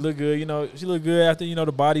girl. Yeah, she look good. She look good after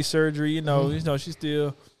the body surgery. She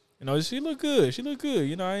still, she look good. She look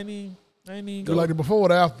good. I ain't even You go. like it before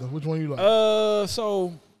or after? Which one you like?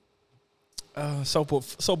 So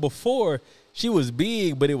before she was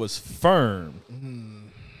big, but it was firm,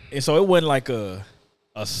 and so it wasn't like a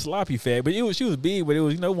sloppy fat, but she was big, but it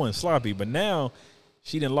was it wasn't sloppy. But now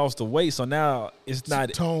she done lost the weight, so now it's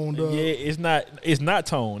not toned up. Yeah, it's not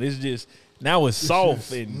toned. It's just now it's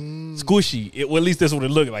soft and squishy. Well, at least that's what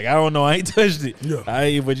it looked like. I don't know. I ain't touched it. Yeah.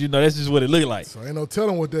 But that's just what it looked like. So ain't no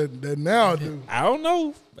telling what that now do. I don't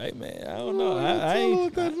know. Hey man, I don't know. I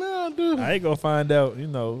ain't gonna find out.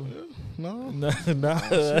 No. No.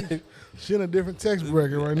 She in a different text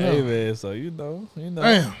bracket right now. Hey man, so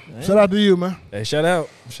Damn. Shout out to you, man. Hey, shout out,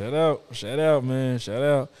 man. Shout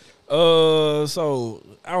out. So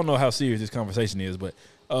I don't know how serious this conversation is, but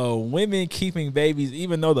women keeping babies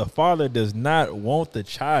even though the father does not want the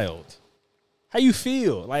child. How you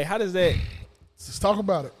feel? Like, how does that? Let's talk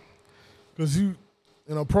about it. Because you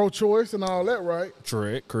pro-choice and all that, right?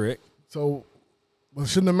 Correct. So, well,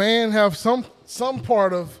 shouldn't the man have some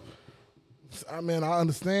part of? I mean, I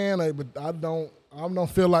understand, but I don't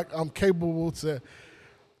feel like I'm capable to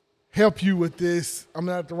help you with this. I'm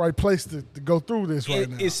not at the right place to go through this right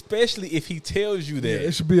now. Especially if he tells you that. Yeah,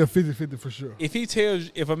 it should be a 50-50 for sure.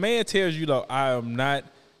 If a man tells you, like, I am not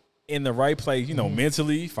in the right place,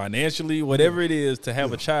 mentally, financially, whatever it is to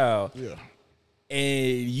have a child,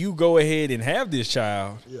 and you go ahead and have this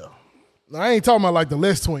child. Yeah. Now, I ain't talking about like the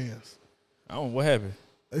Les twins. I don't know what happened.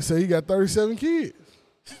 They say he got 37 kids.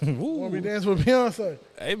 Want to be dancing with Beyonce?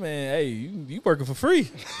 Hey man, you working for free?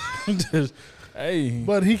 Hey,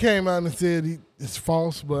 but he came out and said it's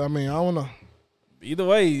false. But I mean, I don't know. Either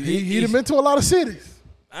way, he'd have been to a lot of cities.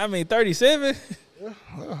 I mean, 37. Yeah,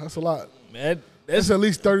 well, that's a lot. That's at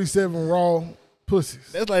least 37 raw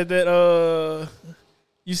pussies. That's like that.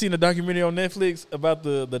 You seen the documentary on Netflix about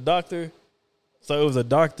the doctor? So it was a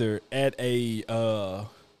doctor at a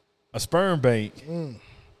sperm bank.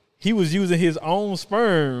 He was using his own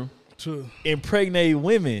sperm to impregnate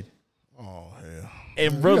women. Oh hell!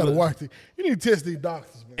 And brother, you gotta watch it. You need to test these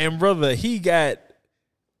doctors, man. And brother, he got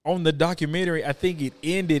on the documentary. I think it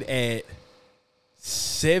ended at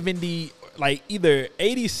 70, like either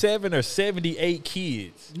 87 or 78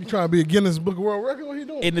 kids. You trying to be a Guinness Book of World Record? What you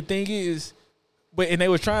doing? And the thing is, and they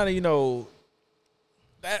were trying to,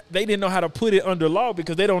 they didn't know how to put it under law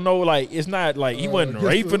because they don't know, like, it's not like he wasn't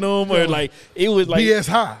raping them or like it was like BS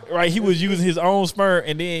high. Right, he was using his own sperm,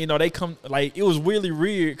 and then they come like it was really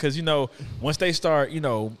weird because once they start,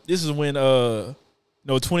 this is when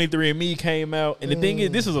 23andMe came out, and the thing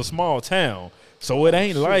is, this is a small town, so it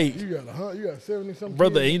ain't like you got 70 something,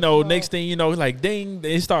 brother. Next thing like ding,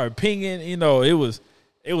 they started pinging. It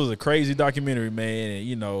was a crazy documentary, man,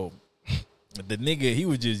 and the nigga, he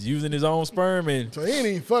was just using his own sperm, and so he ain't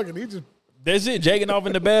even fucking. He just that's it, jacking off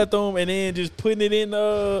in the bathroom, and then just putting it in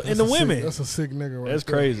the women. That's a sick nigga, right? That's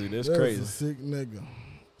there. crazy. That's crazy. A sick nigga.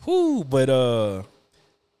 Whoo, but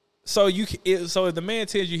so if the man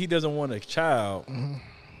tells you he doesn't want a child,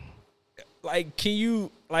 like, can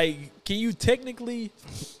you technically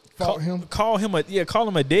call him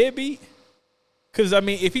a deadbeat? Because I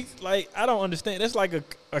mean, if he I don't understand. That's like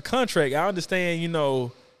a contract. I understand,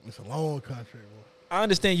 It's a long contract, bro. I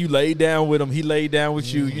understand you laid down with him. He laid down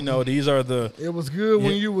with you. These are the. It was good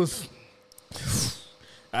when you was.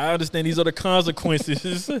 I understand these are the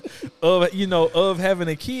consequences of having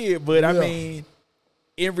a kid, but I mean,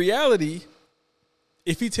 in reality,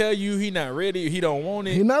 if he tell you he not ready or he don't want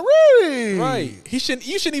it, he not ready. Right? You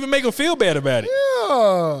shouldn't even make him feel bad about it.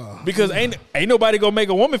 Yeah. Because ain't nobody gonna make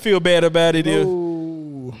a woman feel bad about it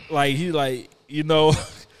No. if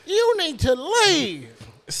you need to leave.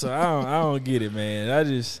 So I don't get it, man.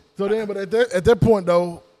 But at that point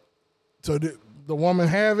though, so the woman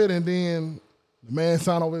have it, and then the man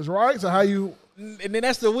sign over his rights, or how you? And then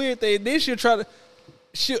that's the weird thing. Then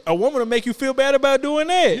a woman will make you feel bad about doing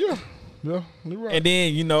that. Yeah, you're right. And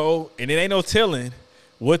then and it ain't no telling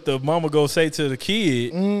what the mama go say to the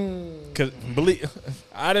kid. Cause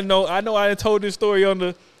I didn't know. I know I done told this story on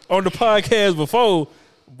the podcast before,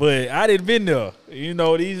 but I didn't been there.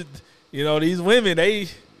 These women,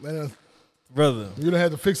 brother. You done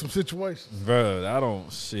had to fix some situations. Bro,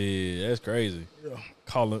 that's crazy. Yeah.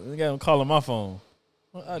 Calling my phone.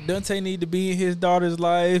 Dante need to be in his daughter's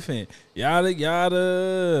life and yada,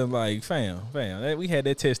 yada. Like, fam. We had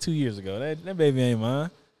that test 2 years ago. That baby ain't mine.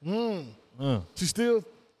 She still?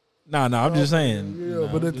 Nah, I'm just saying. Yeah,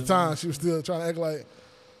 but at the time, she was still trying to act like.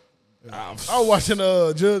 I was watching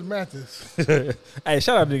Judge Mathis. Hey,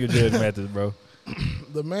 shout out nigga Judge Mathis, bro.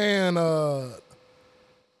 The man, the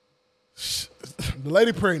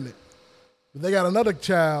lady pregnant, but they got another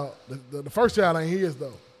child. The first child ain't his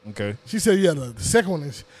though. Okay. She said, yeah, the second one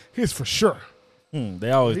is his for sure. They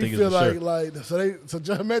always think it's for sure. So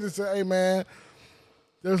Judge Mathis said, hey man,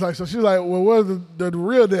 they was like, so she's like, well, where's the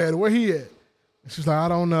real dad? Where he at? And she's like, I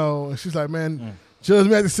don't know. And she's like, man. Judge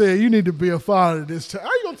Mathis said, you need to be a father to this child.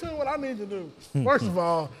 How you going to tell me what I need to do? First of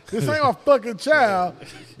all, this ain't my fucking child.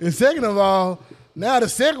 And second of all, now the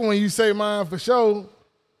second one you say mine for sure,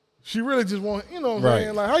 she really just want, what I'm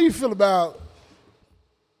saying? Like, how you feel about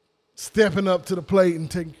stepping up to the plate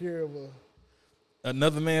and taking care of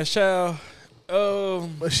another man's child?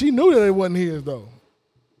 But she knew that it wasn't his, though.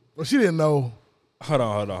 Well, she didn't know. Hold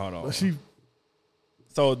on. But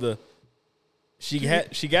she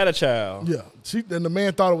got a child. Yeah. And the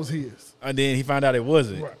man thought it was his. And then he found out it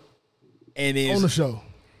wasn't. Right. And then on the show.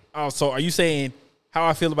 Oh, so are you saying how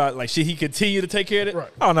I feel about, like, should he continue to take care of it? Right.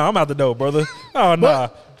 Oh no, I'm out the door, brother. Oh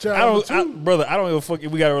no. Brother, I don't give a fuck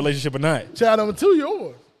if we got a relationship or not. Child number 2,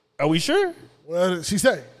 yours. Are we sure? Well, she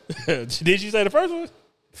say. Did she say the first one?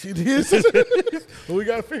 She did. Well, we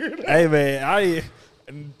gotta figure it out. Hey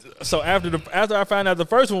man, so after I found out the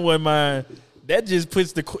first one wasn't mine, that just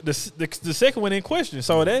puts the second one in question.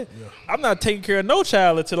 So I'm not taking care of no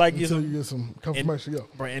child until I get you get some confirmation.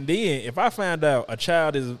 And then if I find out a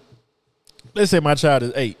child is, let's say my child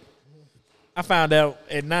is 8, I found out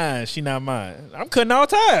at 9 she not mine, I'm cutting all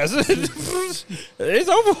ties. It's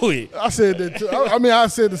over with. I said that too. I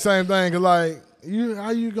said the same thing. Cause like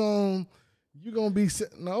how you gonna be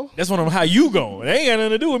no? That's one of them. How you going? It ain't got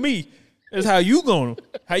nothing to do with me. That's how you going.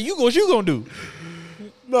 What you gonna do?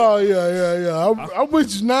 No, yeah. I'm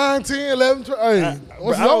with you 9, 10, 11, 12. Hey,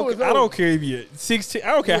 I don't care if you're 16.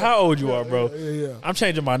 I don't care how old you are, bro. Yeah. I'm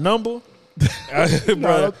changing my number. Bro,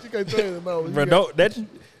 you can't tell the number. Bro,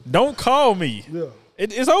 don't call me. Yeah.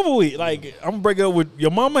 It's over with. Like, I'm breaking up with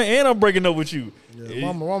your mama and I'm breaking up with you.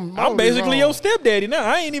 Yeah, mama I'm basically your stepdaddy now.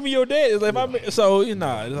 I ain't even your dad. It's like it's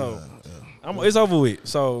over with.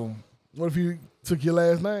 So what if you took your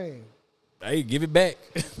last name? Hey, give it back.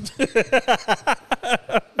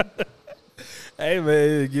 Hey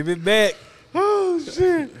man, give it back. Oh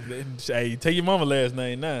shit. Hey, take your mama last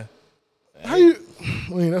name now. How you? I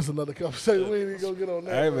mean, that's another conversation. We ain't even gonna get on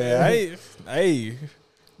that. Hey man, hey,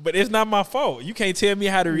 but it's not my fault. You can't tell me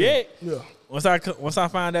how to react. Yeah. Once I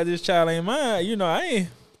find out this child ain't mine, I ain't.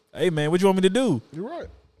 Hey, man, what you want me to do? You're right.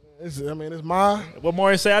 It's mine. What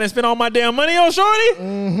Martin say? I didn't spend all my damn money on Shorty?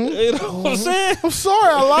 You know what I'm saying? I'm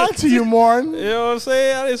sorry I lied to you, Martin. You know what I'm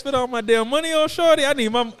saying? I didn't spend all my damn money on Shorty. I need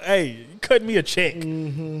my, hey, you cut me a check.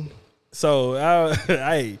 So,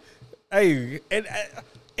 hey,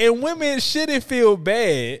 and women shouldn't feel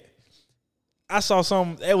bad. I saw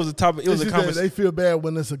some, it was a topic, it was a conversation. They feel bad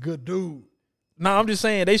when it's a good dude. No, I'm just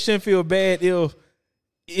saying they shouldn't feel bad if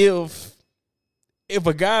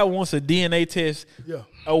a guy wants a DNA test. Yeah.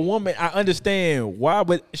 A woman, I understand why,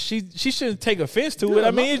 but she shouldn't take offense to it.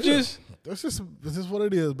 I mean, it's just this is what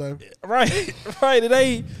it is, baby. Right. It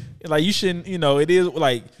ain't like you shouldn't. It is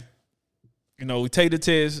like we take the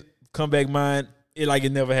test, come back mine. It like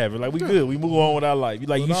it never happened. Like we good. We move on with our life.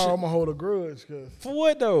 Like I'm gonna hold a grudge. For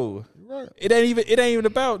what though? Right. It ain't even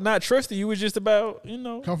about not trusting you. It's just about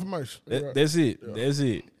confirmation. Right. That's it. Yeah. That's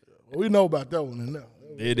it. Well, we know about that one in there.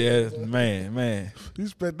 It is, man. You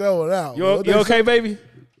spent that one out. You okay, baby?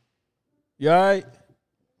 You all right?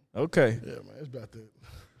 Okay. Yeah, man. It's about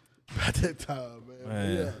that time,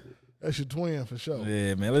 man. Yeah, that's your twin for sure.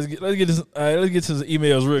 Yeah, man. Let's get this. Let's get to the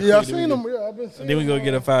emails real quick. Yeah, I seen them. Yeah, I've been seeing them. And then we gonna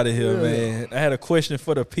get up out of here, man. I had a question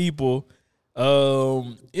for the people.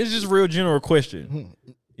 It's just a real general question.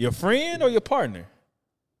 Your friend or your partner?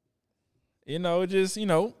 Just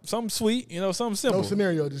something sweet. Something simple. No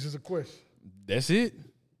scenario. This is a question. That's it.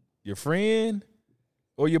 Your friend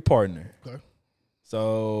or your partner. Okay.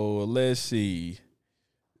 So let's see.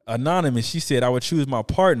 Anonymous, she said, I would choose my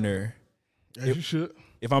partner. As you should.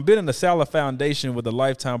 If I'm building a solid foundation with a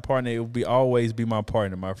lifetime partner, it would always be my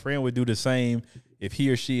partner. My friend would do the same if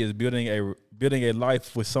he or she is building a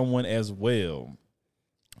life with someone as well.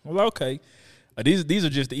 Well, okay. These are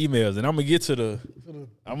just the emails, and I'm gonna get to the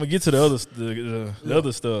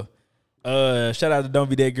other stuff. Shout out to Don't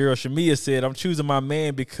Be That Girl. Shamia said, I'm choosing my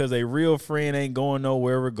man because a real friend ain't going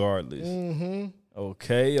nowhere regardless.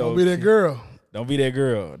 Okay. Don't be that girl. Don't be that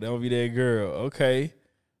girl. Don't be that girl. Okay.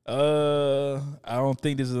 I don't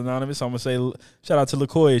think this is anonymous. So I'm gonna say shout out to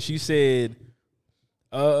LaCoya. She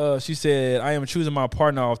said, I am choosing my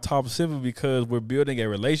partner off top simply because we're building a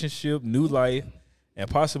relationship, new life, and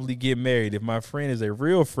possibly get married. If my friend is a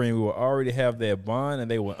real friend, we will already have that bond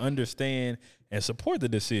and they will understand and support the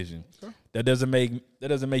decision. Okay. That doesn't make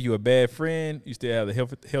you a bad friend. You still have a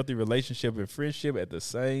healthy relationship and friendship at the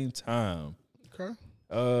same time. Okay.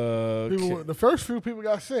 The first few people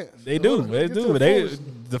got sense. They do.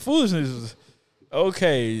 The foolishness is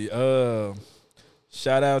okay.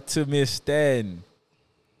 Shout out to Miss Staten.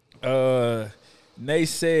 Nay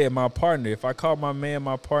said, my partner. If I call my man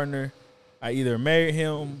my partner, I either marry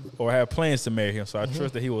him or have plans to marry him. So I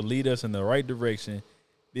trust that he will lead us in the right direction.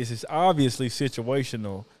 This is obviously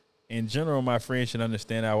situational. In general, my friend should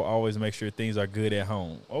understand I will always make sure things are good at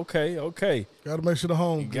home. Okay. Got to make sure the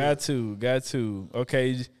home good. Got to.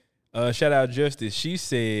 Okay. Shout out Justice. She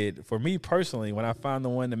said, for me personally, when I find the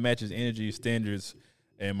one that matches energy, standards,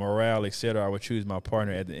 and morale, etc., I would choose my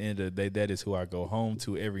partner. At the end of the day, that is who I go home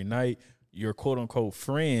to every night. Your quote-unquote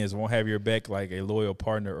friends won't have your back like a loyal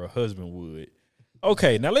partner or husband would.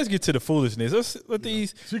 Okay, now let's get to the foolishness. Let's let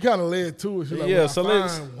these. She kind of led to it. She's like,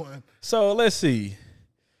 so let's see.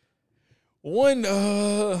 One,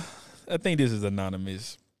 I think this is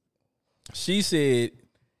anonymous. She said,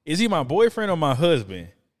 "Is he my boyfriend or my husband?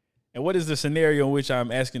 And what is the scenario in which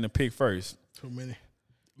I'm asking to pick first?" Too many.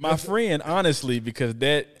 My friend, honestly, because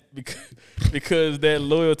that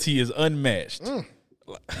loyalty is unmatched.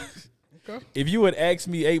 Okay. If you had asked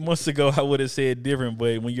me 8 months ago, I would have said different.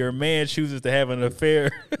 But when your man chooses to have an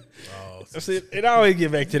affair, it always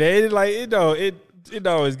get back to that. It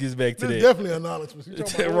always gets back to that. It's definitely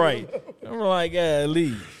anonymous. Right. I'm like,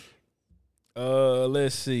 Lee.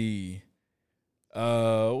 Let's see.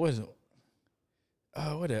 What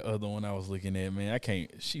that other one I was looking at, man? I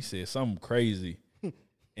can't. She said something crazy,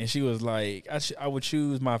 and she was like, I would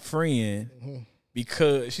choose my friend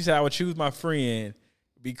because she said I would choose my friend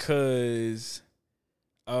because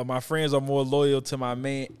my friends are more loyal to my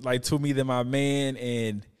man, like to me than my man,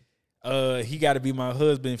 and he got to be my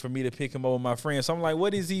husband for me to pick him over my friend. So I'm like,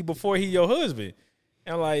 what is he before he your husband?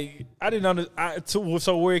 And like, I didn't understand.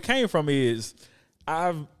 So where it came from is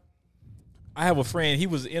I have a friend. He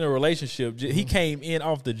was in a relationship. He came in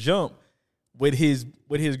off the jump with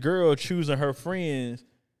his girl choosing her friends,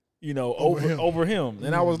 over him.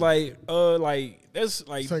 And I was like, that's like, this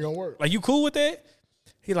ain't gonna work. Like, you cool with that?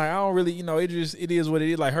 He like, I don't really, it is what it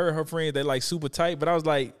is. Like her friends, they like super tight. But I was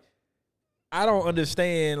like, I don't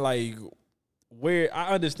understand like where I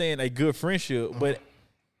understand a good friendship, but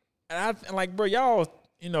and I like, bro, y'all,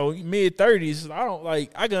 mid-30s. I don't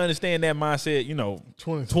like. I can understand that mindset,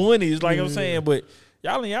 20s, like I'm saying, but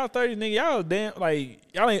y'all in y'all 30s, nigga. Y'all damn like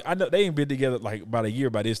y'all ain't. I know they ain't been together like about a year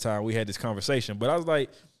by this time. We had this conversation, but I was like,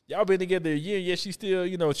 y'all been together a year, yet she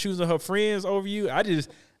still choosing her friends over you. I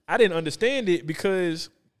didn't understand it because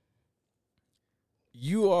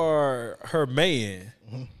you are her man,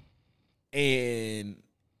 and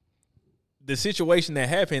the situation that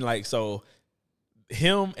happened, like so,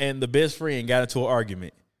 him and the best friend got into an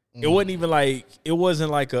argument. It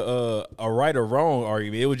wasn't like a right or wrong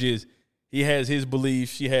argument. It was just he has his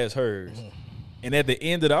beliefs, she has hers. And at the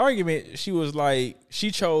end of the argument, she was like, she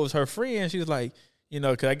chose her friend. She was like,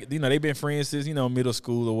 cause they've been friends since middle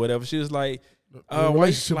school or whatever. She was like,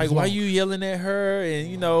 why you yelling at her?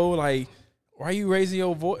 And like, why you raising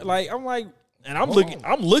your voice? Like I'm like, and I'm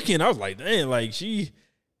looking. I was like, damn, like she.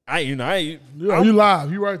 You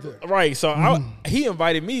live. You right there. Right. So he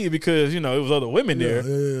invited me because, it was other women there.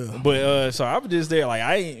 Yeah. But so I was just there like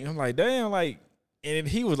I'm like, damn, like, and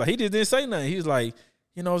he was like, he just didn't say nothing. He was like,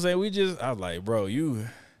 what I'm saying? I was like, bro,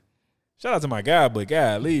 shout out to my guy, but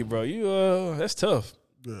golly, bro, that's tough.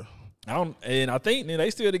 Yeah. I think they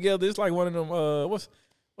still together. It's like one of them what's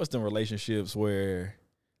them relationships where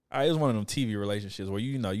it was one of them TV relationships where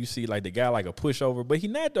you see like the guy like a pushover, but he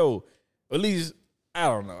not though. At least I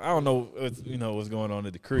don't know what's going on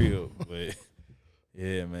at the crib, but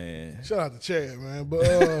yeah, man. Shout out to Chad, man. But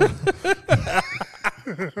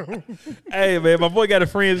hey, man, my boy got a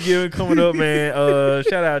Friendsgiving coming up, man.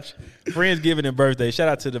 Shout out Friendsgiving and birthday. Shout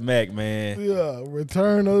out to the Mac, man. Yeah,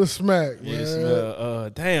 return of the smack, man. Yes,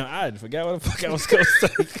 damn, I forgot what the fuck I was gonna say.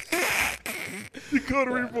 You could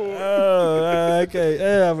have report. Oh, okay.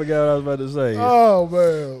 Yeah, I forgot what I was about to say. Oh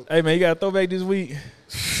man. Hey, man, you got a throwback this week?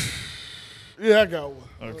 Yeah, I got one.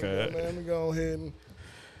 Okay. Man, let me go ahead and.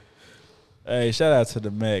 Hey, shout out to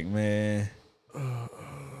the Mac, man.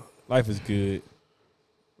 Life is good.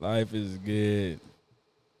 Life is good.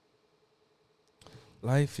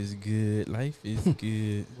 Life is good. Life is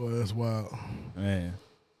good. Boy, that's wild. Man,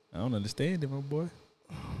 I don't understand it, my boy.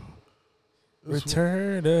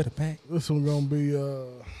 Return of the Mac. This one gonna be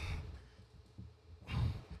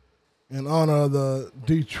in honor of the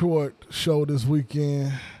Detroit show this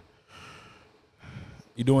weekend.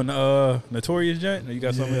 You doing the Notorious joint? Or you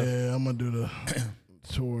got something else? Yeah, I'm gonna do the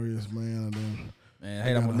Notorious, man. And then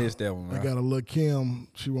man, I'm gonna miss that one, bro. I got a little Kim.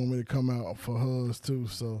 She want me to come out for hers too,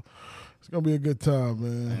 so it's gonna be a good time,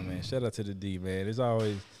 man. Hey, man, shout out to the D, man. It's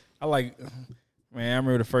always man. I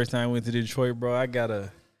remember the first time I went to Detroit, bro. I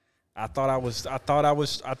thought I was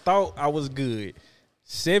good.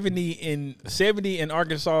 70 in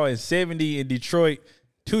Arkansas and 70 in Detroit.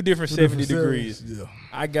 Two different 70 degrees. Yeah.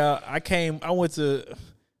 I went to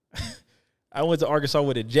Arkansas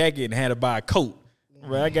with a jacket and had to buy a coat.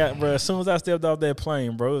 Bro, as soon as I stepped off that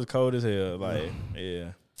plane, bro, it was cold as hell. Like,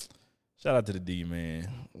 yeah. Shout out to the D, man.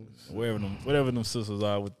 Whatever them sisters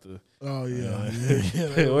are with the. Oh yeah.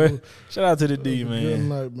 Shout out to the D, man. Good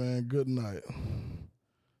night, man. Good night.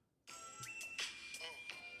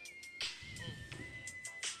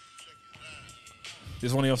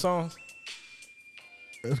 This one of your songs?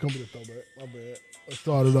 It's gonna be the throwback. My bad. Let's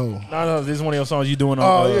start it over. No, this is one of your songs you doing on.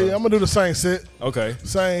 Oh yeah. I'm gonna do the same set. Okay.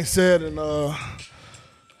 Same set and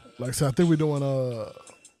like I said, I think we're doing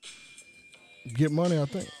Get Money. I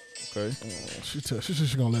think. Okay. She said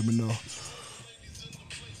she's gonna let me know.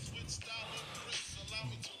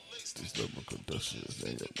 These double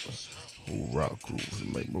conductions, who rock grooves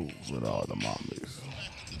and make moves with all the mommies.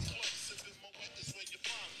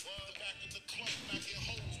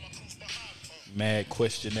 Mad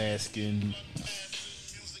question asking.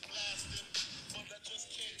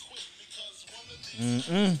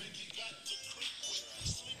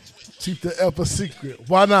 Keep the F a secret.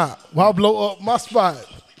 Why not? Why blow up my spot?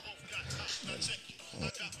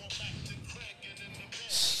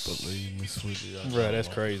 Believe me, sweetie. Bro, that's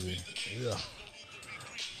crazy. Yeah.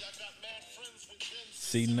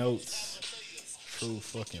 C notes. True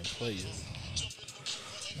fucking players.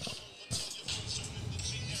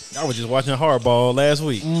 I was just watching Hardball last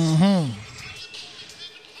week. Mm-hmm.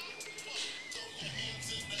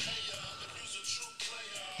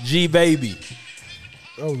 G Baby.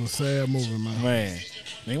 That was a sad movie, man. Man,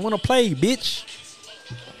 they want to play, bitch.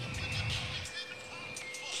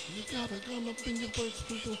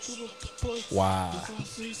 Wow.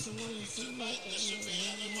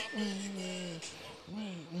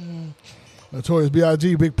 Notorious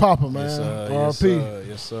B.I.G. Big Papa, man. R.P.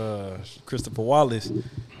 Yes, Christopher Wallace.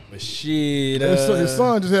 But shit. His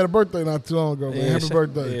son just had a birthday not too long ago, man. Yeah, Happy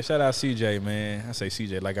birthday. Yeah, shout out CJ, man. I say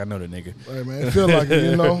CJ like I know the nigga. Hey, man, it feel like it,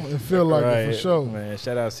 you know? It feel like right, it for sure. Man,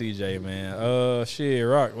 shout out CJ, man. Shit,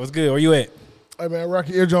 Rock. What's good? Where you at? Hey, man,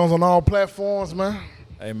 Rocky Ear Jones on all platforms, man.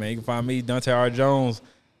 Hey man, you can find me, Dante R. Jones,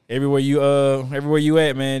 everywhere you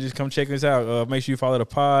at, man. Just come check us out. Make sure you follow the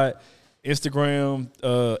pod, Instagram,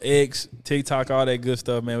 X, TikTok, all that good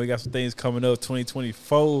stuff, man. We got some things coming up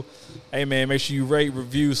 2024. Hey man, make sure you rate,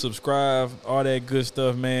 review, subscribe, all that good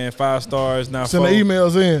stuff, man. 5 stars now. Send the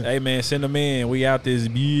emails in. Hey man, send them in. We out this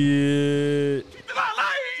bitch.